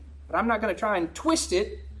to me. But I'm not going to try and twist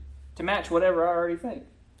it to match whatever I already think.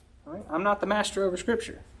 All right? I'm not the master over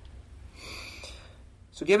Scripture.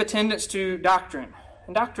 So give attendance to doctrine.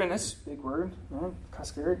 And doctrine, that's a big word, right?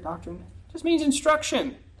 Doctrine just means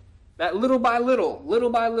instruction. That little by little,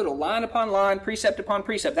 line upon line, precept upon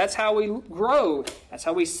precept. That's how we grow. That's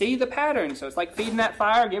how we see the pattern. So it's like feeding that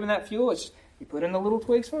fire, giving that fuel. You put in the little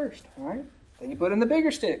twigs first, all right? Then you put in the bigger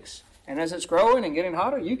sticks. And as it's growing and getting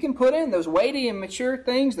hotter, you can put in those weighty and mature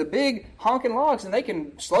things, the big honking logs, and they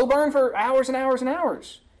can slow burn for hours and hours and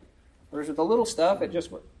hours. Whereas with the little stuff, it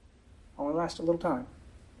just only lasts a little time.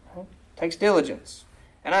 Right? It takes diligence.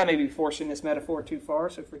 And I may be forcing this metaphor too far,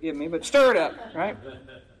 so forgive me, but stir it up, right?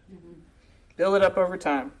 Build it up over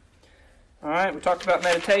time. All right, we talked about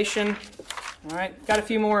meditation. All right, got a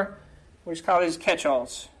few more, we just call these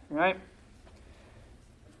catch-alls. All right?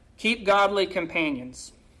 Keep godly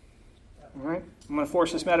companions. All right, I'm going to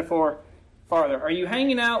force this metaphor farther. Are you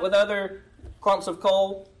hanging out with other clumps of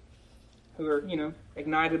coal who are,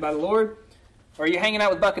 ignited by the Lord? Or are you hanging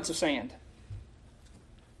out with buckets of sand?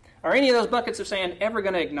 Are any of those buckets of sand ever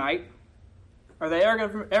going to ignite? Are they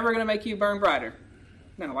ever going to make you burn brighter?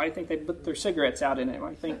 No. Why do you think they put their cigarettes out in it? Why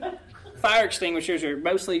do you think fire extinguishers are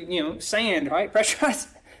mostly, sand, right? Pressurized.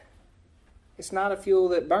 It's not a fuel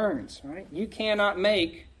that burns, right? You cannot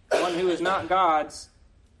make one who is not God's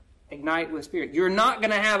ignite with spirit. You're not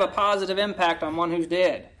going to have a positive impact on one who's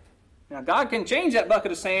dead. Now, God can change that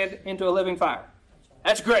bucket of sand into a living fire.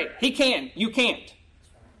 That's great. He can. You can't.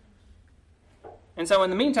 And so in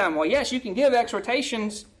the meantime, well, yes, you can give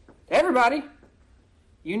exhortations to everybody.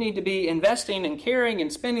 You need to be investing and caring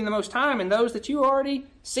and spending the most time in those that you already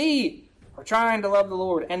see are trying to love the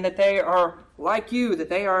Lord, and that they are like you, that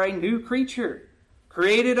they are a new creature,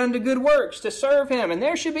 created unto good works to serve Him. And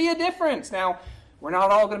there should be a difference. Now, we're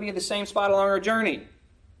not all going to be at the same spot along our journey.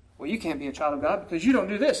 Well, you can't be a child of God because you don't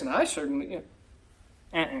do this, and I certainly...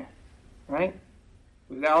 Right?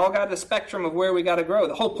 We've all got the spectrum of where we got to grow.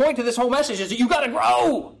 The whole point to this whole message is that you got to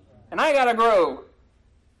grow, and I got to grow.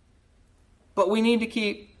 But we need to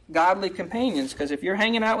keep godly companions, because if you're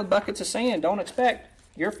hanging out with buckets of sand, don't expect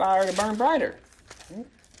your fire to burn brighter.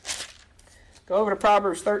 Go over to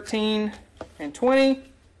Proverbs 13 and 20.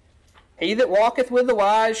 He that walketh with the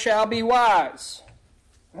wise shall be wise.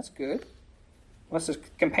 That's good. What's the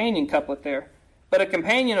companion couplet there? But a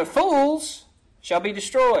companion of fools shall be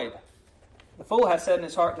destroyed. The fool has said in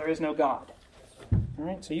his heart, there is no God. All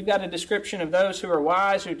right, so you've got a description of those who are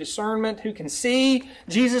wise, who discernment, who can see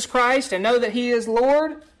Jesus Christ and know that He is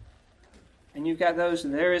Lord. And you've got those,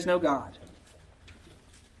 there is no God.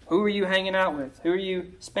 Who are you hanging out with? Who are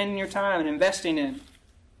you spending your time and investing in?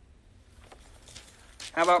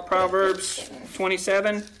 How about Proverbs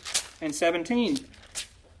 27 and 17?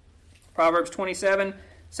 Proverbs 27,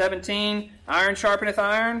 17. Iron sharpeneth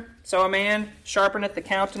iron, so a man sharpeneth the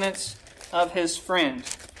countenance of his friend.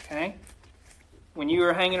 Okay? When you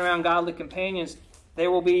are hanging around godly companions,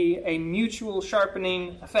 there will be a mutual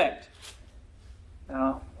sharpening effect.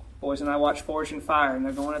 Now, boys and I watch Forged in Fire, and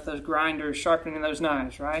they're going at those grinders, sharpening those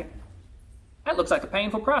knives, right? That looks like a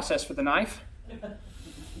painful process for the knife.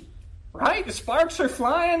 Right? The sparks are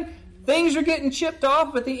flying, things are getting chipped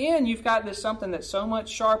off, but at the end you've got this something that's so much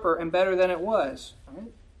sharper and better than it was.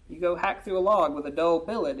 Right? You go hack through a log with a dull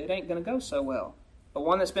billet, it ain't going to go so well. But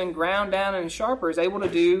one that's been ground down and sharper is able to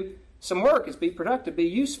do some work, is be productive, be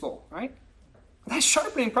useful, right? That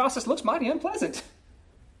sharpening process looks mighty unpleasant.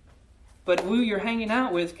 But who you're hanging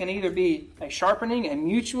out with can either be a sharpening and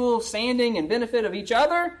mutual sanding and benefit of each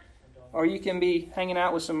other, or you can be hanging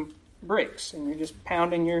out with some bricks, and you're just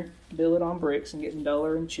pounding your billet on bricks and getting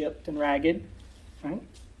duller and chipped and ragged. Right?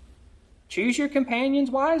 Choose your companions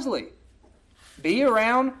wisely. Be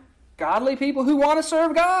around godly people who want to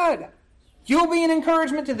serve God. You'll be an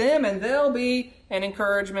encouragement to them, and they'll be an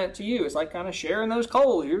encouragement to you. It's like kind of sharing those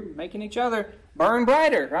coals. You're making each other burn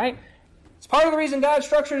brighter, right? It's part of the reason God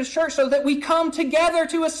structured His church, so that we come together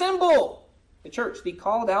to assemble. The church, the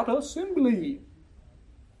called out assembly.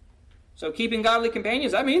 So keeping godly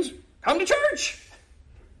companions, that means come to church.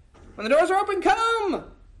 When the doors are open, come.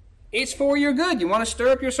 It's for your good. You want to stir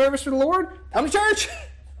up your service for the Lord? Come to church.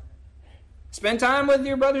 Spend time with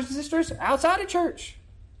your brothers and sisters outside of church.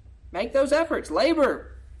 Make those efforts.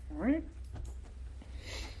 Labor. All right?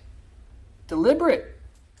 Deliberate.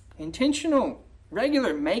 Intentional.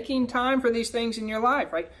 Regular. Making time for these things in your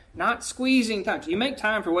life, right? Not squeezing time. So you make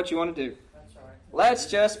time for what you want to do. Let's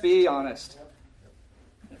just be honest.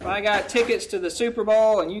 If I got tickets to the Super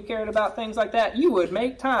Bowl and you cared about things like that, you would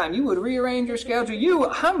make time. You would rearrange your schedule. You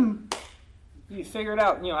figure it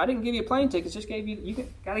out. I didn't give you plane tickets, just gave you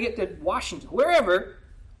got to get to Washington, wherever.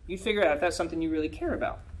 You figure out if that's something you really care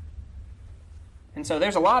about. And so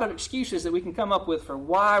there's a lot of excuses that we can come up with for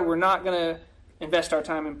why we're not going to invest our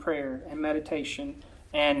time in prayer and meditation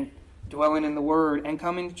and dwelling in the Word and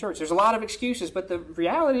coming to church. There's a lot of excuses, but the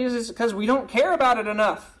reality is because we don't care about it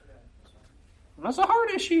enough. And that's a hard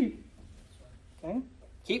issue. Okay?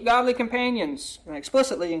 Keep godly companions, and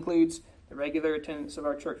explicitly includes the regular attendance of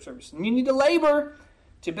our church service. And you need to labor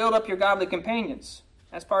to build up your godly companions.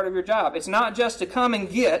 That's part of your job. It's not just to come and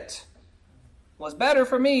get. Well, it's better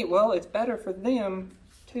for me. Well, it's better for them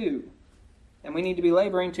too. And we need to be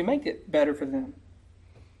laboring to make it better for them.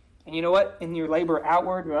 And you know what? In your labor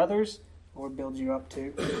outward to others, the Lord builds you up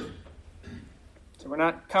too. So we're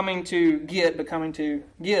not coming to get, but coming to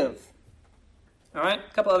give. All right?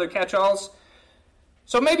 A couple other catch-alls.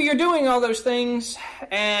 So maybe you're doing all those things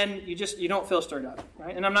and you don't feel stirred up,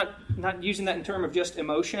 right? And I'm not using that in terms of just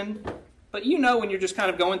emotion, but when you're just kind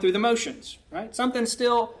of going through the motions, right? Something's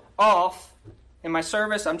still off in my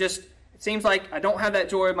service. It seems like I don't have that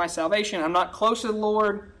joy of my salvation. I'm not close to the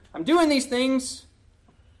Lord. I'm doing these things.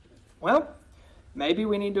 Well, maybe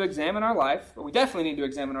we need to examine our life, but we definitely need to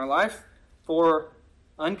examine our life for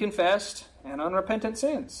unconfessed and unrepentant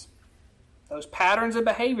sins. Those patterns of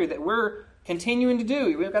behavior that we're continuing to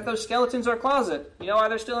do. We've got those skeletons in our closet. You know why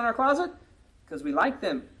they're still in our closet? Because we like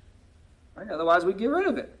them. Right? Otherwise, we'd get rid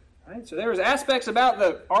of it. Right? So there's aspects about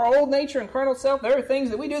our old nature and carnal self. There are things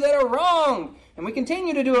that we do that are wrong, and we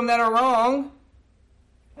continue to do them that are wrong,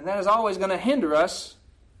 and that is always going to hinder us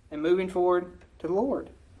in moving forward to the Lord.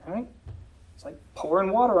 Right? It's like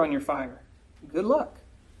pouring water on your fire. Good luck.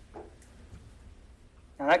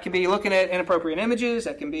 Now that can be looking at inappropriate images.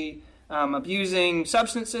 That can be abusing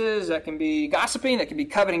substances. That can be gossiping. That can be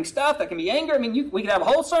coveting stuff. That can be anger. I mean, we could have a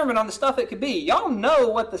whole sermon on the stuff it could be. Y'all know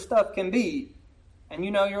what the stuff can be. And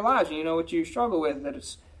you know your lives. And you know what you struggle with. That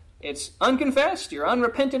it's unconfessed. You're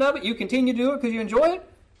unrepentant of it. You continue to do it because you enjoy it.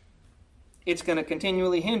 It's going to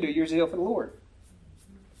continually hinder your zeal for the Lord.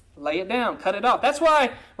 Lay it down. Cut it off. That's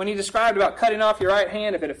why when he described about cutting off your right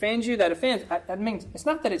hand, if it offends you, that offends. That means it's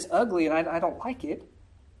not that it's ugly and I don't like it.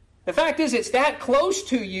 The fact is it's that close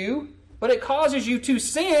to you, but it causes you to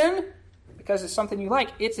sin because it's something you like.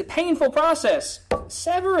 It's a painful process.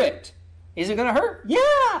 Sever it. Is it going to hurt?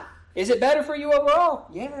 Yeah. Is it better for you overall?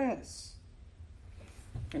 Yes.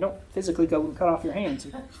 And don't physically go and cut off your hands.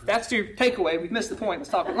 If that's your takeaway, we've missed the point.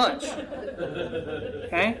 Let's talk at lunch.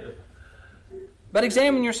 Okay? But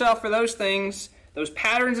examine yourself for those things, those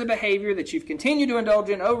patterns of behavior that you've continued to indulge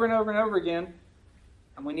in over and over and over again,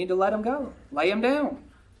 and we need to let them go. Lay them down.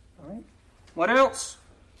 All right? What else?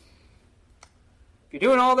 If you're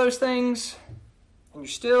doing all those things and you're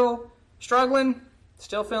still struggling,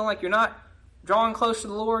 still feeling like you're not drawing close to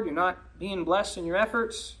the Lord, you're not being blessed in your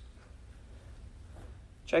efforts,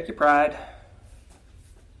 check your pride.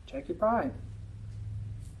 Check your pride.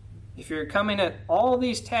 If you're coming at all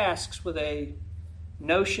these tasks with a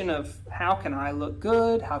notion of how can I look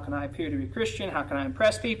good, how can I appear to be Christian, how can I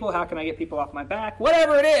impress people, how can I get people off my back,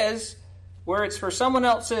 whatever it is, where it's for someone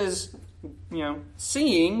else's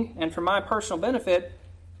seeing and for my personal benefit,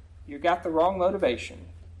 you've got the wrong motivation.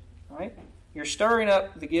 Right? You're stirring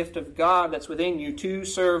up the gift of God that's within you to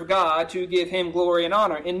serve God, to give Him glory and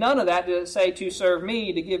honor. And none of that does it say to serve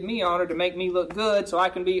me, to give me honor, to make me look good so I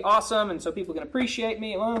can be awesome and so people can appreciate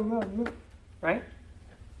me. Right?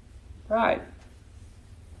 Pride.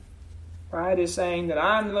 Pride is saying that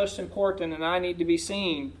I'm the most important and I need to be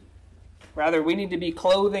seen. Rather, we need to be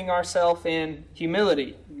clothing ourselves in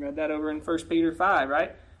humility. You read that over in 1 Peter 5,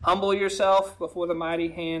 right? Humble yourself before the mighty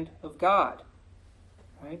hand of God.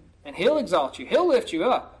 Right? And He'll exalt you. He'll lift you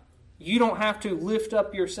up. You don't have to lift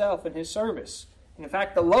up yourself in His service. And in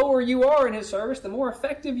fact, the lower you are in His service, the more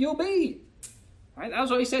effective you'll be. Right? That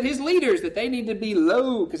was what He said His leaders, that they need to be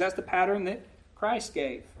low, because that's the pattern that Christ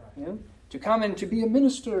gave. To come and to be a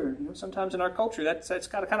minister. Sometimes in our culture, that's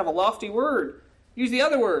got a kind of a lofty word. Use the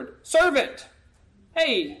other word, servant.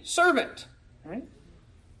 Hey, servant. Right?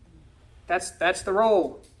 That's the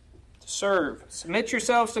role, to serve. Submit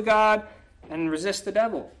yourselves to God and resist the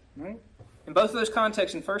devil. Right? In both of those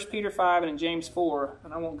contexts, in 1 Peter 5 and in James 4,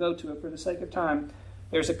 and I won't go to it for the sake of time,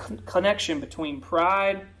 there's a connection between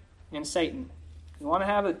pride and Satan. If you want to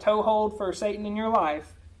have a toehold for Satan in your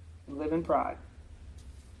life, live in pride.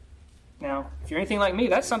 Now, if you're anything like me,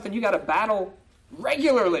 that's something you got to battle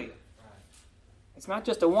regularly. It's not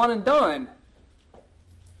just a one and done.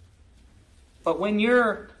 But when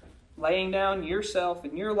you're laying down yourself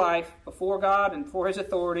and your life before God and before His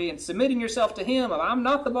authority and submitting yourself to Him, I'm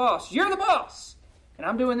not the boss, you're the boss, and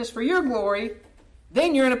I'm doing this for your glory,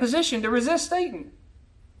 then you're in a position to resist Satan.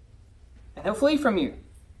 And he'll flee from you.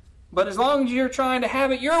 But as long as you're trying to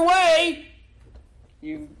have it your way,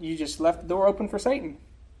 you just left the door open for Satan.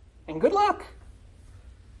 And good luck.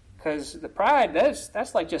 Because the pride,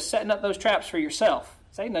 that's like just setting up those traps for yourself.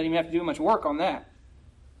 Satan doesn't even have to do much work on that.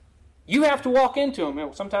 You have to walk into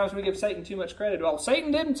them. Sometimes we give Satan too much credit. Well,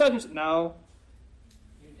 Satan didn't such and such. No.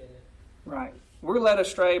 You did it. Right. We're led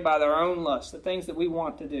astray by our own lusts, the things that we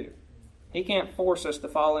want to do. He can't force us to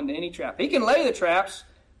fall into any trap. He can lay the traps,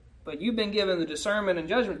 but you've been given the discernment and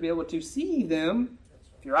judgment to be able to see them.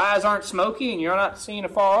 If your eyes aren't smoky and you're not seeing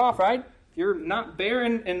afar off, right? If you're not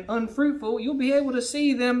barren and unfruitful, you'll be able to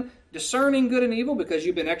see them discerning good and evil because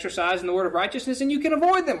you've been exercising the word of righteousness and you can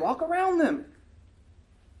avoid them, walk around them.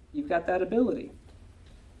 You've got that ability.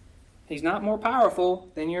 He's not more powerful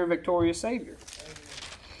than your victorious Savior.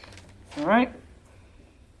 All right?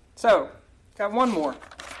 So, got one more.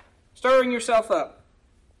 Stirring yourself up.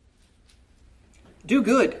 Do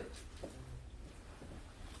good.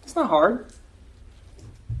 It's not hard.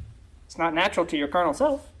 It's not natural to your carnal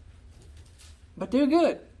self. But do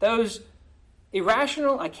good. Those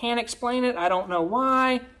irrational, I can't explain it, I don't know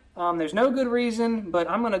why, there's no good reason, but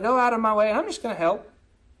I'm going to go out of my way and I'm just going to help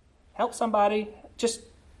help somebody, just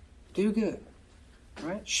do good.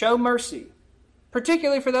 Right? Show mercy.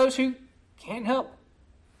 Particularly for those who can't help.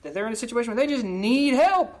 That they're in a situation where they just need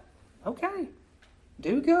help. Okay.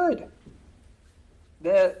 Do good.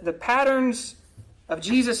 The patterns of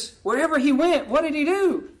Jesus, wherever he went, what did he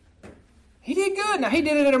do? He did good. Now, he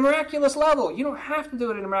did it at a miraculous level. You don't have to do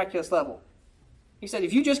it at a miraculous level. He said,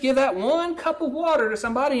 if you just give that one cup of water to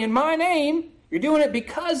somebody in my name, you're doing it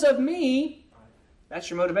because of me. That's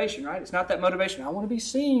your motivation, right? It's not that motivation. I want to be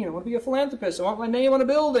seen. I want to be a philanthropist. I want my name on a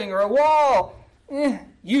building or a wall.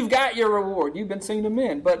 You've got your reward. You've been seen of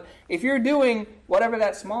men. But if you're doing whatever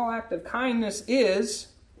that small act of kindness is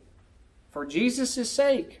for Jesus'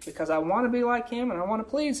 sake, because I want to be like him and I want to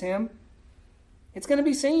please him, it's going to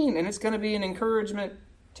be seen, and it's going to be an encouragement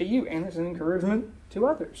to you, and it's an encouragement to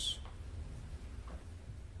others.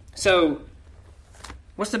 So,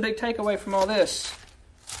 what's the big takeaway from all this?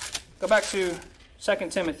 Go back to 2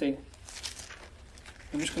 Timothy.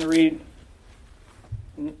 I'm just going to read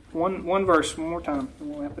one verse one more time, and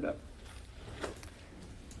we'll wrap it up.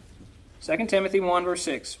 2 Timothy 1, verse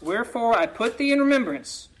 6. Wherefore I put thee in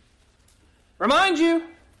remembrance. Remind you.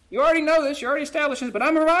 You already know this. You already established this. But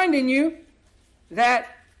I'm reminding you that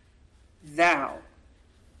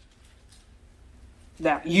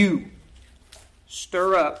you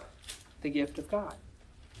stir up the gift of God.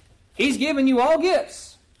 He's given you all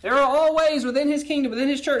gifts. There are all ways within his kingdom, within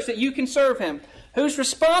his church, that you can serve him. Whose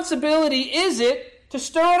responsibility is it to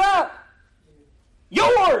stir it up?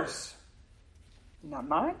 Yours! Not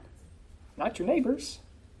mine. Not your neighbor's.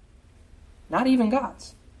 Not even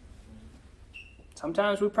God's.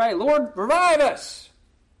 Sometimes we pray, Lord, revive us.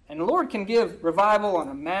 And the Lord can give revival on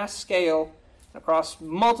a mass scale across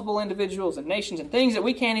multiple individuals and nations and things that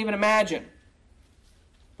we can't even imagine.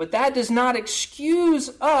 But that does not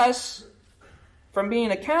excuse us from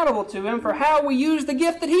being accountable to him for how we use the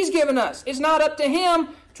gift that he's given us. It's not up to him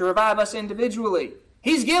to revive us individually.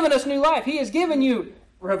 He's given us new life. He has given you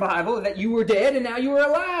revival, that you were dead and now you are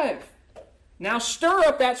alive. Now stir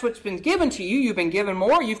up that's what's been given to you. You've been given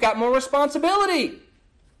more. You've got more responsibility.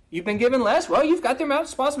 You've been given less. Well, you've got the amount of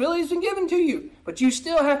responsibility that's been given to you. But you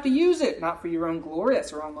still have to use it. Not for your own glory.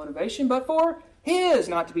 That's the wrong motivation. But for his.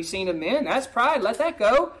 Not to be seen of men. That's pride. Let that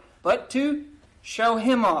go. But to show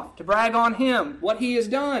him off. To brag on him. What he has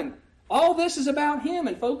done. All this is about him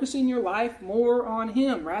and focusing your life more on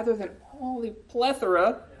him rather than all the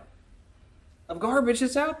plethora of garbage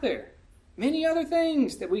that's out there. Many other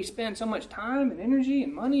things that we spend so much time and energy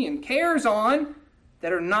and money and cares on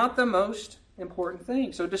that are not the most important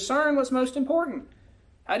thing. So discern what's most important.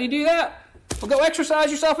 How do you do that? Well, go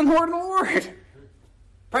exercise yourself in the word of the Lord.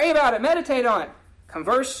 Pray about it. Meditate on it.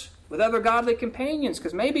 Converse with other godly companions,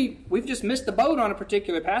 because maybe we've just missed the boat on a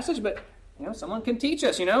particular passage, but someone can teach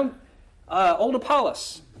us. Old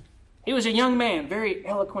Apollos. He was a young man, very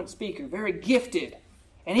eloquent speaker, very gifted.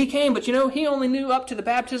 And he came, but he only knew up to the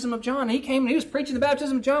baptism of John. He came and he was preaching the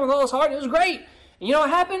baptism of John with all his heart. It was great. And you know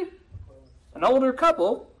what happened? An older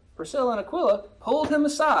couple, Priscilla and Aquila, pulled him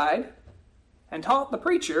aside and taught the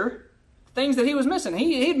preacher things that he was missing.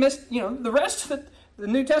 He'd missed, the rest of the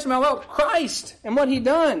New Testament about Christ and what he'd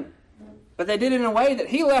done. But they did it in a way that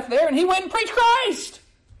he left there and he went and preached Christ.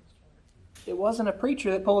 It wasn't a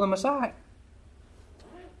preacher that pulled him aside.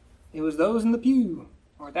 It was those in the pew.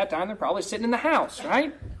 Or at that time, they're probably sitting in the house,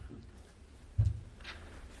 right?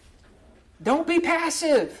 Don't be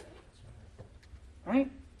passive. Right?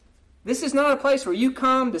 This is not a place where you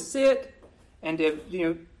come to sit and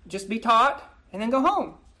to, just be taught and then go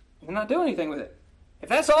home and not do anything with it. If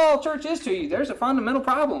that's all church is to you, there's a fundamental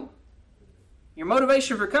problem. Your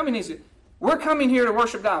motivation for coming is, we're coming here to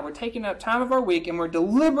worship God. We're taking up time of our week and we're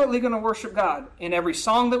deliberately going to worship God in every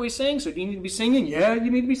song that we sing. So do you need to be singing? Yeah, you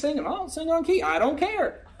need to be singing. I don't sing on key. I don't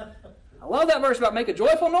care. I love that verse about make a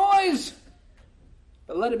joyful noise.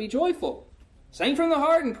 But let it be joyful. Sing from the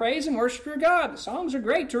heart and praise and worship your God. The songs are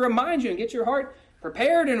great to remind you and get your heart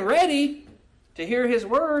prepared and ready to hear his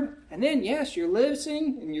word. And then, yes, you're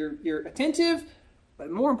listening and you're attentive. But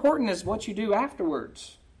more important is what you do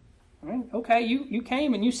afterwards. Right? Okay, you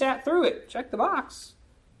came and you sat through it. Check the box.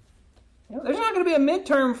 There's not going to be a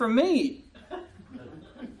midterm from me.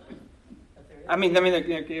 I mean,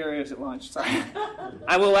 there is at lunch. Sorry.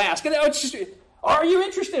 I will ask. Are you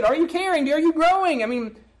interested? Are you caring? Are you growing? I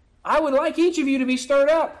mean, I would like each of you to be stirred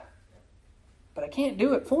up. But I can't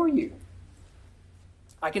do it for you.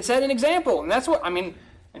 I can set an example. And that's what, and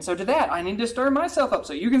so to that, I need to stir myself up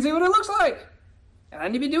so you can see what it looks like. And I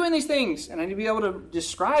need to be doing these things. And I need to be able to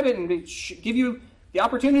describe it and give you the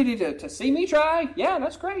opportunity to see me try. Yeah,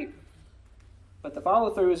 that's great. But the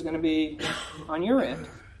follow-through is going to be on your end.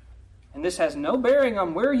 And this has no bearing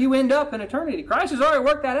on where you end up in eternity. Christ has already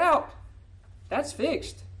worked that out. That's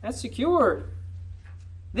fixed. That's secured.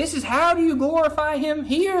 This is how do you glorify Him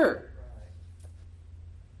here.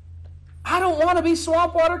 I don't want to be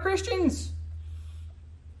swamp water Christians.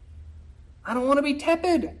 I don't want to be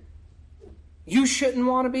tepid. You shouldn't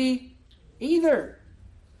want to be either.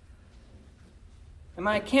 Am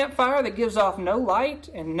I a campfire that gives off no light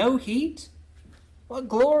and no heat? What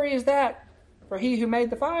glory is that for He who made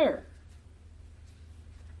the fire?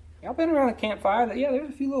 Y'all been around a campfire that, there's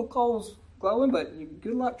a few little coals glowing, but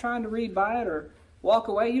good luck trying to read by it or walk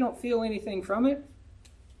away. You don't feel anything from it.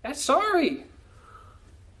 That's sorry.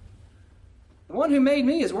 The one who made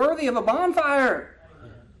me is worthy of a bonfire.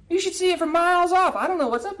 You should see it from miles off. I don't know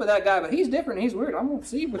what's up with that guy, but he's different. He's weird. I'm going to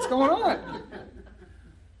see what's going on.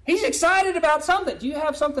 He's excited about something. Do you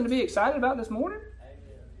have something to be excited about this morning?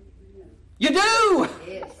 You do!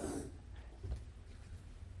 Yes.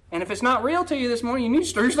 And if it's not real to you this morning, you need to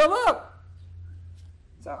stir yourself up.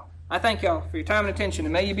 So, I thank y'all for your time and attention,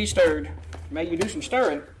 and may you be stirred. May you do some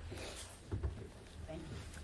stirring.